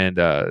 and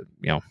I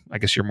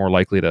guess you're more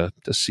likely to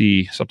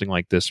see something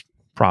like this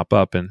prop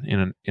up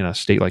in a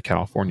state like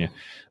California.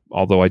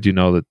 Although I do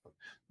know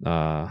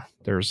that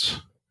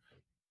there's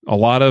a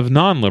lot of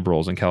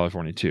non-liberals in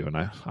California too, and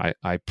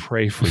I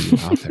pray for you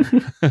out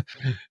there.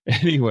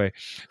 Anyway,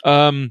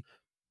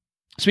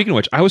 speaking of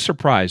which, I was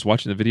surprised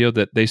watching the video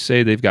that they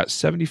say they've got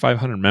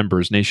 7,500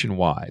 members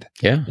nationwide.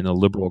 Yeah, in the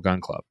Liberal Gun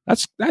Club.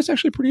 That's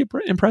actually pretty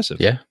impressive.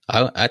 Yeah,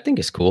 I think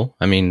it's cool.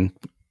 I mean,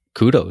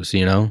 kudos,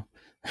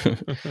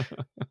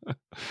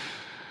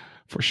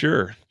 For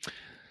sure.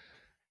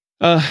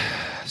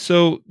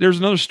 So there's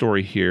another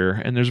story here,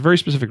 and there's a very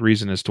specific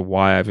reason as to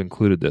why I've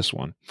included this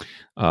one.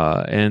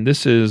 And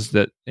this is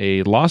that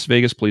a Las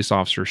Vegas police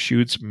officer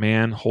shoots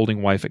man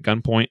holding wife at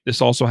gunpoint.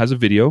 This also has a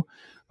video.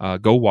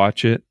 Go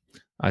watch it.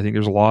 I think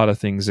there's a lot of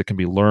things that can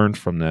be learned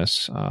from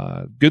this.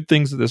 Good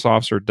things that this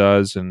officer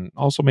does, and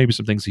also maybe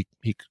some things he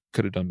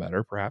could have done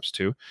better, perhaps,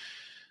 too.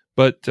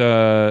 But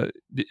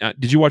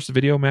did you watch the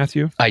video,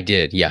 Matthew? I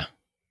did, yeah.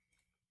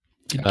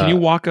 Can you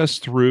walk us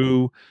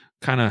through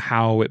kind of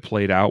how it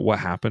played out, what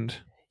happened?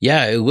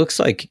 Yeah, it looks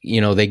like,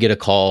 they get a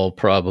call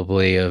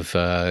probably of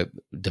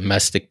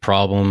domestic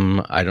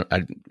problem.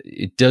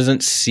 It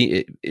doesn't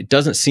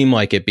seem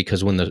like it,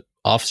 because when the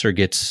officer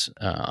gets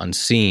on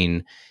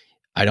scene,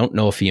 I don't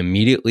know if he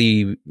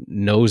immediately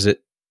knows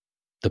that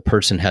the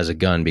person has a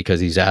gun, because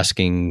he's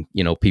asking,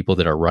 people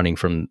that are running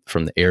from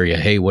the area,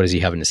 hey, what does he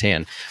have in his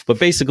hand? But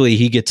basically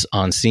he gets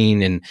on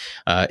scene, and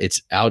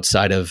it's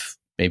outside of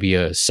maybe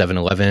a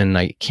 7-Eleven.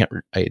 I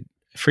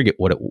forget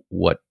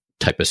what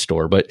type of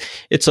store, but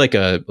it's like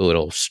a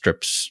little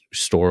strip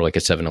store, like a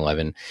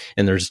 7-Eleven.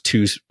 And there's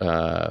two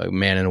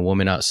man and a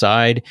woman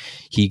outside.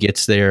 He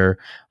gets there,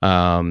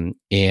 and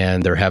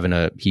they're having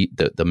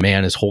the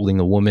man is holding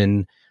the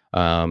woman,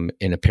 and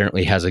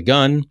apparently has a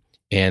gun,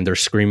 and they're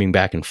screaming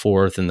back and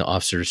forth, and the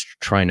officer's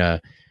trying to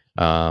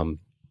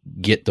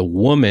get the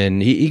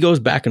woman. He goes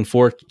back and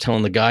forth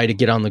telling the guy to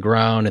get on the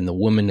ground and the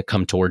woman to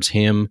come towards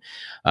him,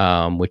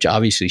 which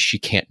obviously she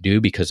can't do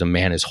because a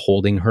man is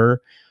holding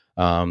her.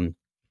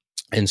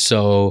 And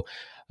so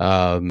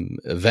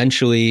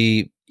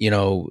eventually,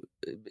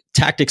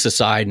 tactics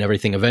aside and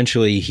everything,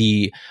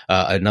 eventually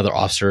another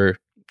officer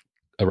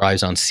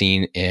arrives on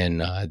scene,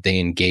 and they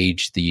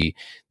engage the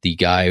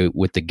guy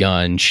with the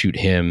gun, shoot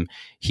him.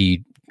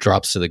 He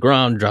drops to the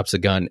ground, drops the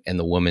gun, and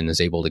the woman is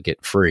able to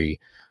get free.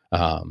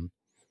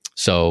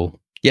 So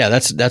yeah,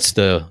 that's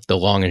the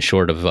long and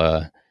short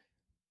of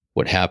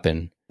what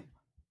happened.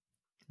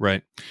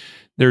 Right.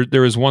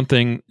 There is one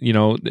thing,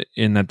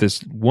 in that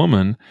this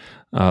woman,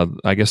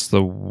 I guess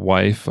the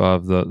wife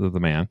of the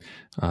man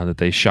that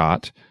they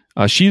shot,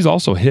 she's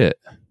also hit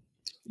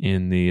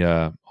in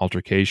the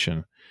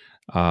altercation,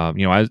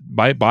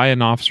 by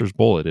an officer's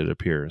bullet, it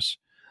appears,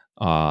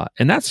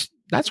 and that's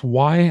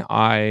why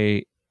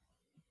I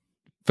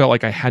felt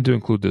like I had to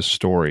include this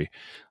story,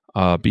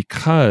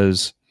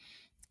 because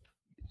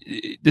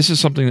this is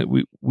something that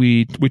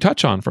we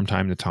touch on from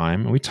time to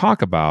time and we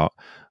talk about,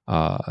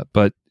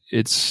 but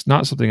it's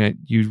not something that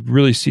you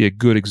really see a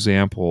good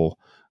example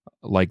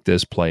like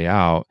this play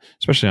out,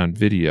 especially on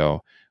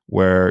video,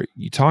 where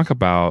you talk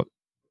about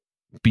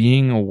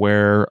being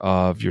aware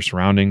of your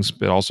surroundings,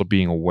 but also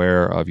being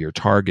aware of your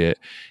target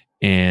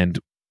and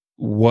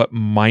what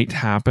might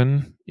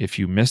happen if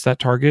you miss that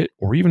target,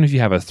 or even if you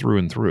have a through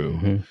and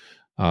through,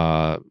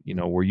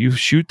 where you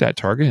shoot that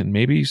target and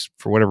maybe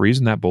for whatever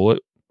reason that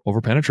bullet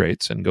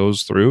overpenetrates and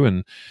goes through.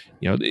 And,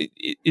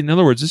 in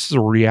other words, this is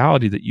a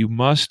reality that you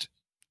must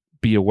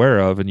be aware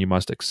of and you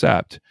must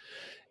accept.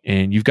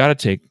 And you've got to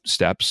take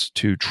steps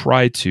to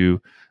try to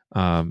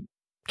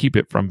keep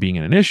it from being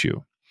an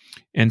issue.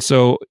 And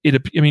so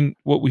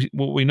what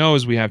we know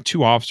is we have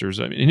two officers.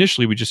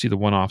 Initially, we just see the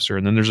one officer,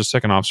 and then there's a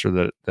second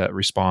officer that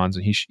responds,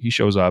 and he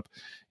shows up,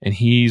 and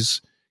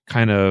he's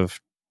kind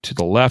of to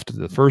the left of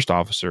the first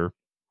officer,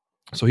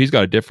 so he's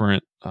got a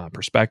different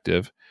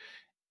perspective.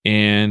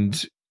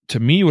 And to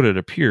me, what it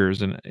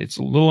appears, and it's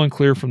a little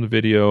unclear from the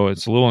video,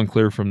 it's a little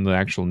unclear from the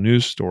actual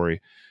news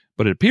story,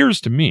 but it appears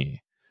to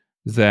me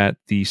that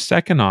the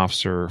second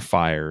officer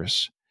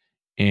fires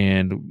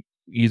and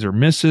either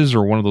misses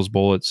or one of those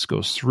bullets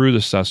goes through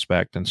the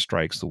suspect and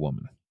strikes the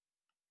woman.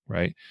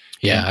 Right?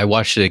 Yeah, I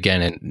watched it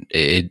again,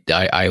 and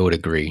I would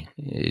agree.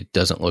 It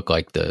doesn't look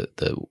like the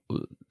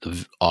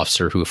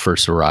officer who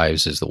first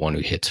arrives is the one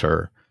who hits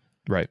her.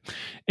 Right.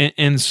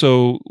 And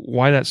so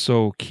why that's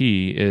so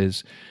key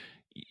is,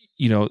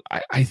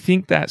 I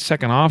think that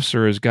second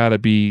officer has got to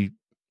be,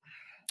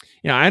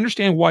 I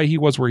understand why he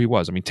was where he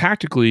was. I mean,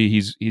 tactically,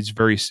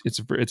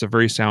 it's a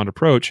very sound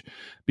approach,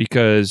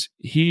 because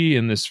he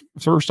and this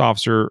first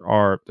officer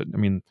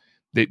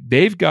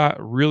they've got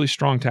really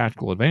strong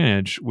tactical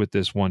advantage with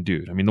this one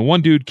dude. I mean, the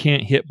one dude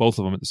can't hit both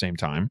of them at the same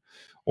time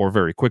or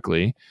very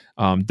quickly.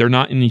 They're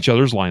not in each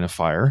other's line of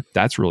fire.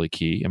 That's really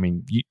key. I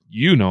mean,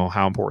 you know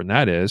how important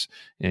that is.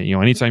 And,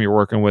 anytime you're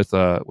working with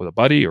a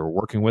buddy or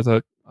working with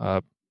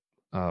a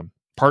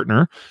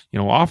partner,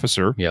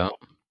 officer, yeah.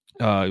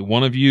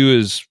 One of you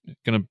is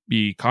going to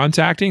be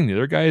contacting, the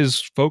other guy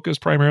is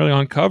focused primarily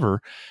on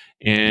cover,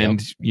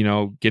 and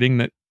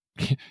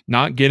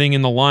not getting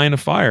in the line of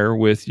fire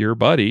with your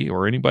buddy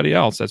or anybody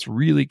else. That's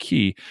really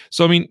key.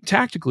 So, I mean,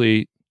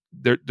 tactically,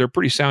 they're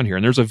pretty sound here,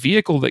 and there's a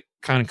vehicle that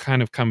kind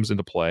of comes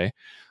into play.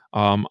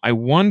 I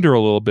wonder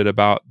a little bit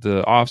about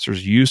the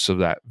officer's use of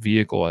that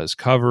vehicle as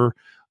cover.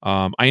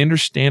 I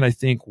understand, I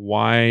think,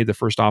 why the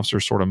first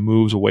officer sort of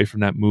moves away from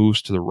that,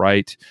 moves to the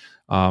right.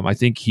 I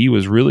think he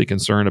was really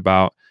concerned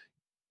about,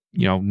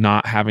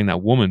 not having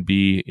that woman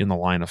be in the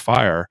line of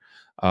fire.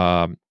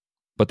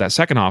 But that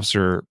second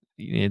officer,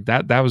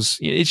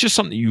 it's just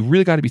something you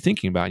really got to be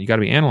thinking about. You got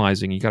to be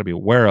analyzing. You got to be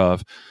aware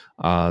of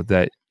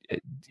that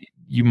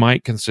you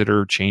might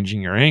consider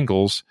changing your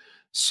angles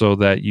so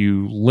that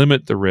you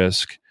limit the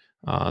risk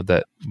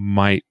that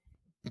might,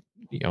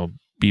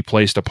 be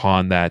placed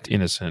upon that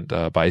innocent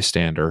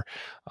bystander.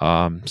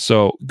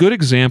 So good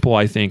example,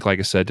 I think, like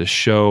I said, to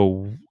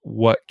show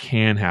what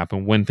can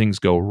happen when things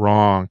go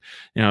wrong.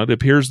 It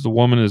appears the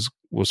woman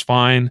was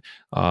fine.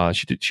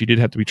 She did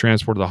have to be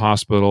transported to the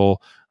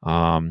hospital.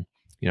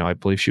 I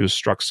believe she was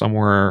struck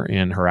somewhere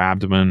in her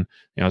abdomen.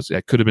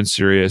 That could have been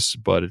serious,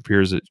 but it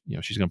appears that,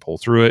 she's going to pull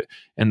through it.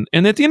 And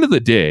at the end of the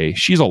day,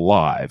 she's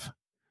alive,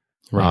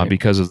 right,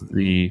 because of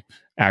the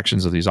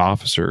actions of these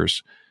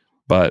officers.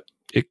 But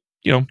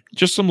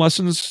just some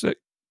lessons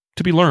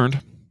to be learned.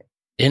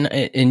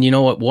 And you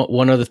know what?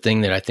 One other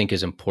thing that I think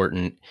is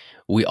important,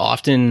 we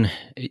often,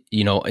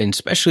 and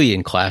especially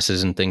in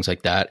classes and things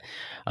like that,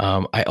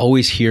 I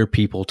always hear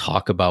people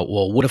talk about,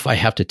 well, what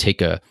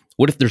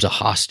if there's a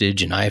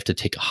hostage and I have to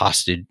take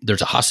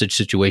there's a hostage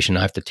situation,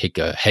 I have to take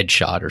a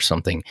headshot or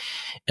something.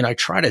 And I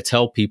try to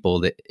tell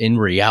people that in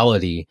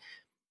reality,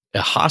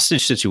 a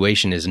hostage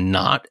situation is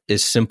not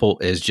as simple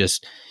as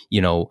just,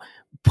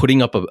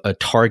 putting up a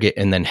target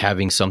and then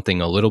having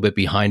something a little bit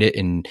behind it.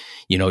 And,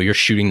 you're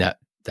shooting that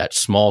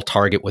small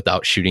target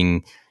without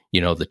shooting,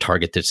 the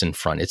target that's in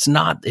front. It's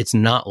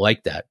not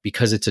like that,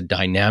 because it's a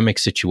dynamic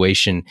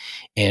situation,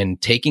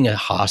 and taking a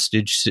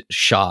hostage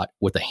shot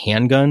with a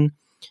handgun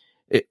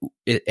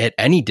at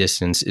any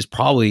distance is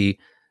probably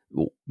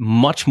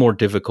much more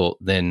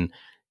difficult than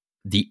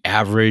the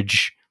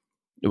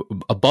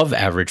above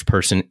average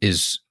person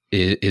is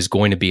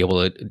going to be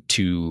able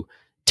to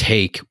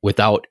take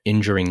without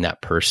injuring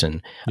that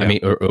person. Yeah. I mean,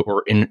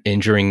 or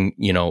injuring,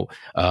 the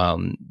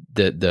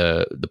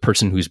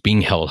person who's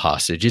being held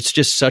hostage. It's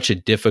just such a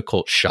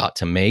difficult shot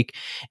to make.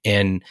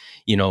 And,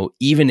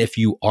 even if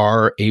you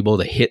are able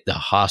to hit the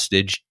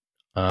hostage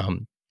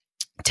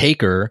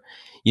taker,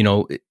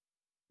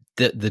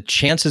 the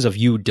chances of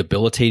you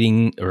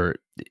debilitating or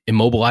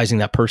immobilizing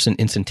that person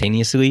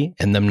instantaneously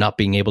and them not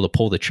being able to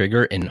pull the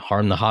trigger and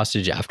harm the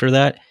hostage after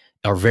that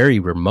are very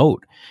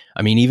remote.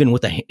 I mean, even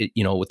with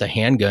the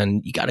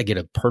handgun, you got to get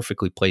a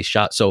perfectly placed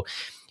shot. So,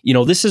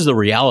 this is the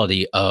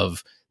reality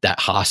of that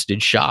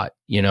hostage shot,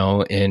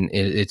 and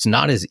it's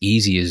not as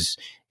easy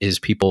as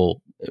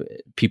people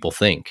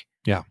think.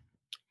 Yeah.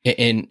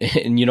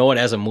 And you know what,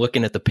 as I'm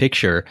looking at the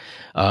picture,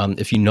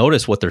 if you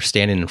notice what they're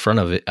standing in front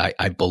of it,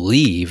 I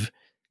believe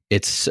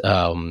it's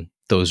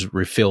those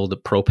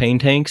refilled propane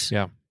tanks.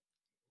 Yeah.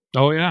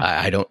 Oh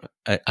yeah. I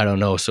don't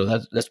know. So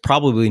that's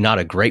probably not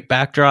a great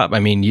backdrop. I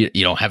mean, you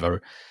don't have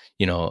a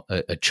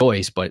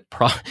choice, but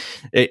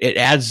it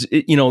adds,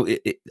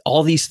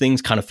 all these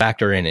things kind of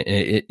factor in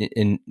it.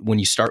 And when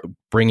you start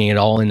bringing it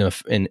all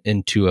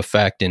into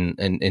effect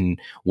and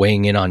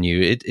weighing in on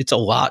you, it's a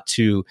lot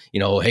to,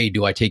 hey,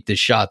 do I take this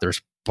shot? There's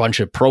a bunch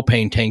of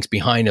propane tanks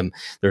behind him.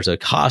 There's a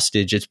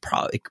hostage. It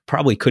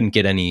probably couldn't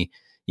get any,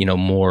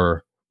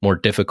 more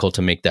difficult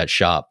to make that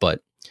shot,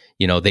 but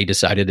they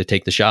decided to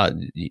take the shot.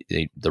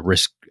 The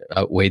risk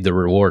outweighed the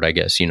reward, I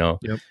guess, Yep.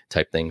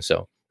 type thing.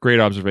 So great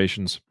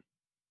observations.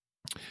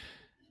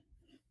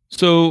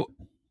 So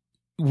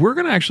we're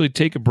going to actually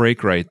take a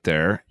break right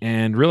there,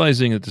 and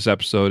realizing that this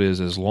episode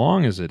is as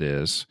long as it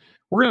is,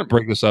 we're going to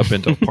break this up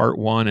into part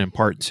 1 and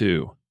part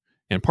 2,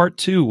 and part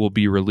 2 will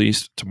be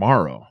released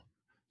tomorrow.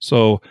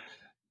 So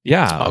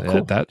yeah,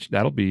 cool.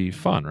 That'll be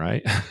fun,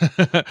 right?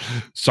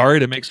 Sorry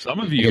to make some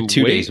of you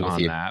 2 wait days with on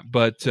you. that,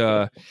 but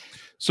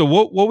so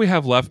what we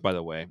have left, by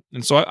the way,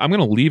 and so I'm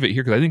going to leave it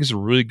here because I think it's a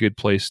really good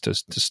place to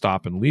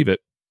stop and leave it.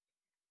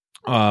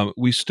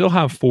 We still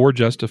have 4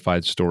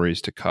 justified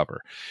stories to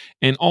cover,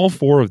 and all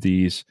 4 of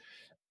these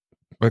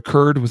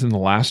occurred within the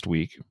last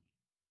week,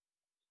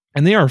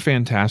 and they are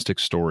fantastic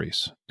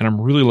stories, and I'm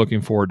really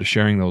looking forward to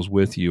sharing those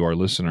with you, our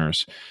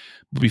listeners.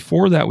 But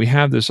before that, we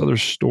have this other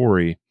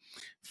story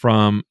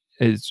from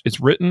it's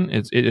written,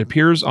 it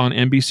appears on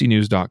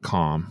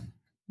NBCnews.com.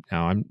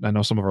 Now, I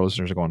know some of our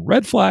listeners are going,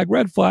 red flag,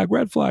 red flag,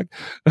 red flag.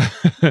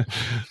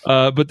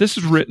 But this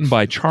is written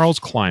by Charles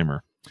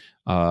Clymer,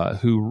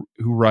 who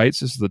writes,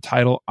 this is the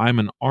title, I'm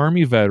an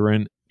Army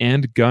veteran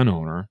and gun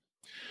owner.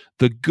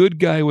 The good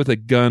guy with a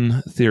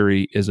gun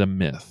theory is a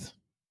myth.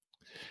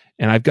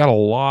 And I've got a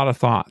lot of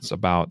thoughts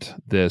about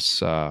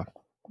this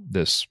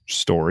this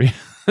story,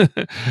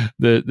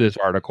 this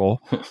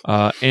article.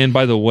 And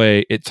by the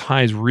way, it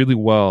ties really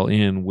well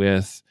in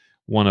with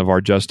one of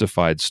our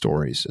justified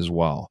stories as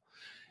well.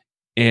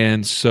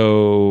 And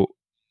so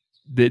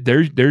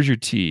there's your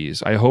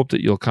tease. I hope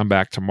that you'll come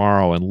back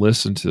tomorrow and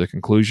listen to the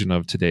conclusion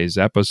of today's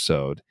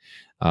episode.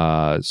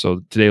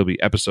 So today will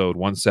be episode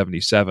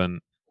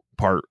 177,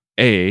 part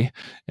A,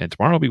 and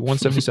tomorrow will be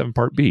 177,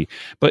 part B.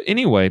 But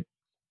anyway,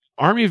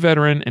 Army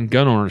veteran and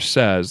gun owner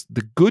says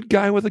the good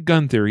guy with a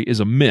gun theory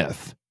is a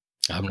myth.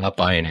 I'm not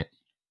buying it.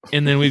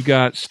 And then we've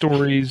got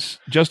stories,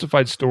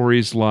 justified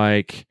stories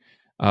like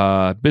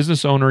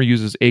business owner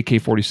uses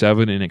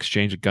AK-47 in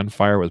exchange of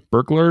gunfire with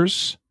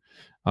burglars.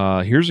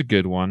 Here's a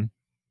good one.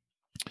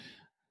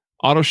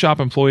 Auto shop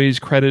employees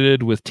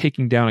credited with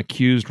taking down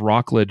accused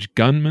Rockledge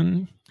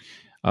gunman.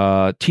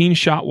 Teen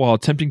shot while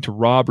attempting to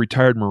rob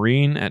retired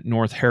Marine at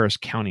North Harris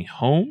County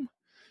home.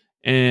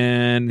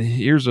 And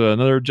here's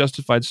another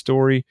justified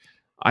story.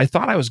 I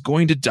thought I was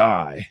going to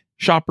die.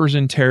 Shoppers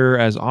in terror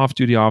as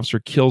off-duty officer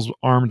kills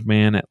armed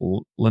man at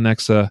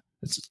Lenexa,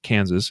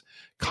 Kansas,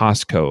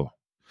 Costco.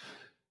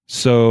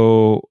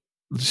 So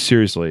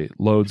seriously,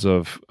 loads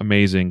of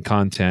amazing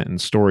content and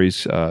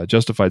stories,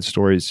 justified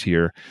stories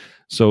here.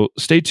 So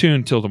stay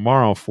tuned till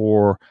tomorrow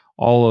for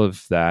all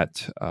of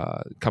that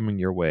coming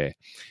your way.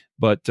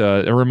 But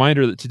a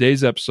reminder that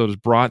today's episode is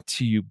brought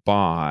to you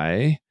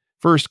by,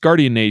 first,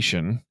 Guardian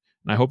Nation.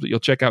 And I hope that you'll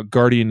check out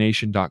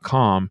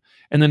GuardianNation.com.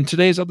 And then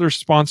today's other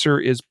sponsor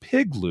is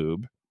Pig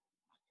Lube.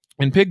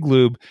 And Pig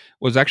Lube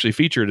was actually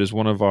featured as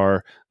one of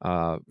our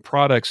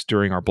products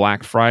during our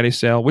Black Friday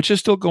sale, which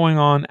is still going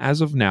on as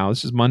of now.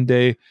 This is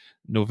Monday,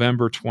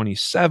 November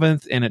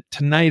 27th. And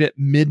tonight at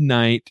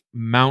midnight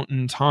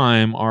Mountain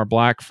Time, our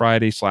Black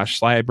Friday /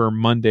 Cyber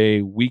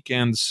Monday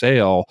weekend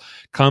sale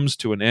comes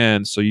to an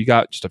end. So you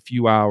got just a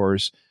few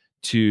hours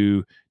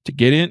to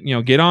get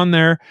in, get on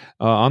there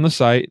on the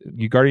site.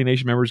 You Guardian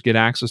Nation members get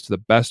access to the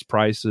best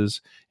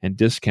prices and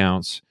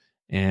discounts.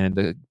 And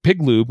the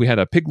Pig Lube, we had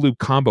a Pig Lube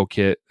combo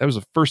kit. That was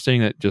the first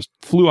thing that just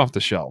flew off the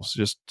shelves,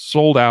 just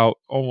sold out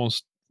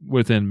almost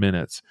within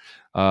minutes.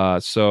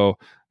 So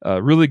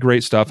really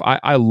great stuff.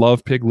 I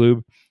love Pig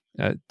Lube.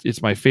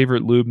 It's my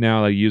favorite lube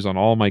now. I use on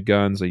all my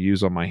guns. I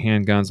use on my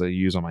handguns. I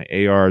use on my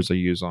ARs. I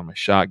use on my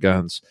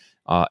shotguns.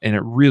 And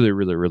it really,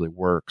 really, really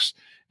works.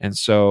 And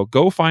so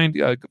go find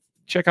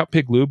check out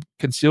Pig Lube,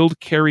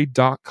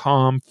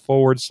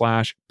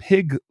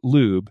 concealedcarry.com/Pig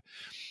Lube.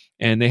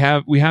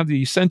 And we have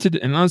the scented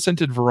and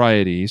unscented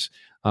varieties.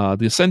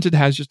 The scented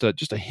has just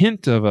a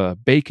hint of a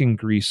bacon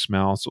grease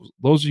smell. So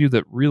those of you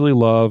that really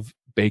love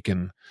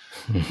bacon,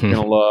 you're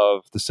gonna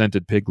love the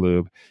scented Pig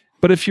Lube.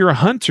 But if you're a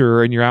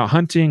hunter and you're out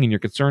hunting and you're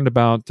concerned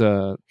about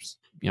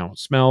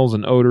smells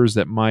and odors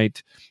that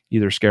might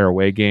either scare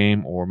away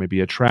game or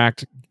maybe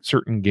attract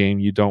certain game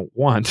you don't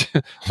want,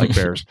 like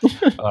bears,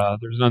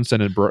 there's an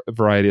unscented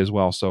variety as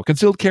well. So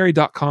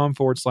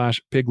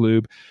concealedcarry.com/Pig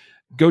Lube.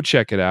 Go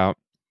check it out.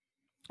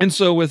 And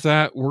so with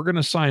that, we're going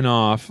to sign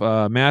off.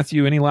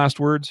 Matthew, any last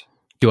words?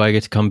 Do I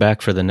get to come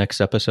back for the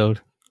next episode?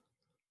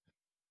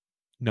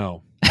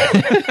 No.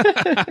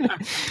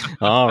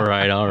 All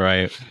right.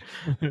 I'll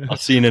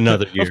see you in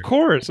another year. Of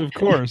course.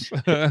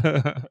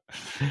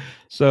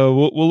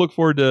 So we'll look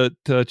forward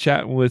to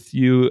chatting with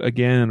you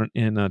again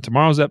in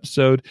tomorrow's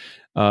episode.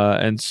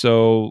 And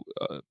so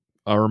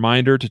a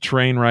reminder to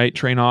train right,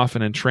 train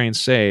often, and train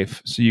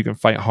safe so you can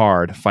fight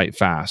hard, fight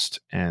fast,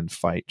 and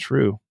fight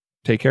true.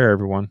 Take care,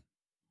 everyone.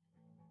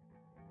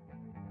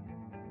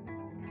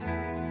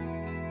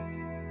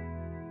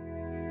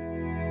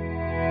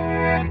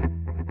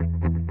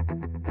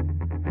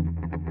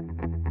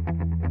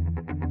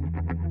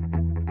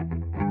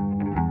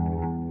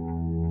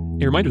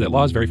 A reminder that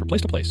laws vary from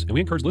place to place, and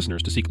we encourage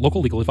listeners to seek local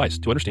legal advice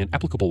to understand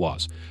applicable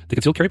laws. The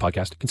Concealed Carry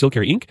Podcast, Concealed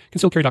Carry Inc.,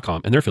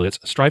 ConcealedCarry.com, and their affiliates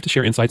strive to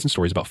share insights and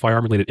stories about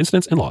firearm-related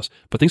incidents and laws,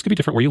 but things could be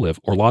different where you live,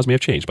 or laws may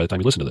have changed by the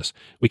time you listen to this.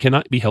 We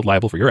cannot be held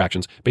liable for your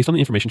actions based on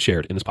the information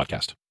shared in this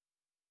podcast.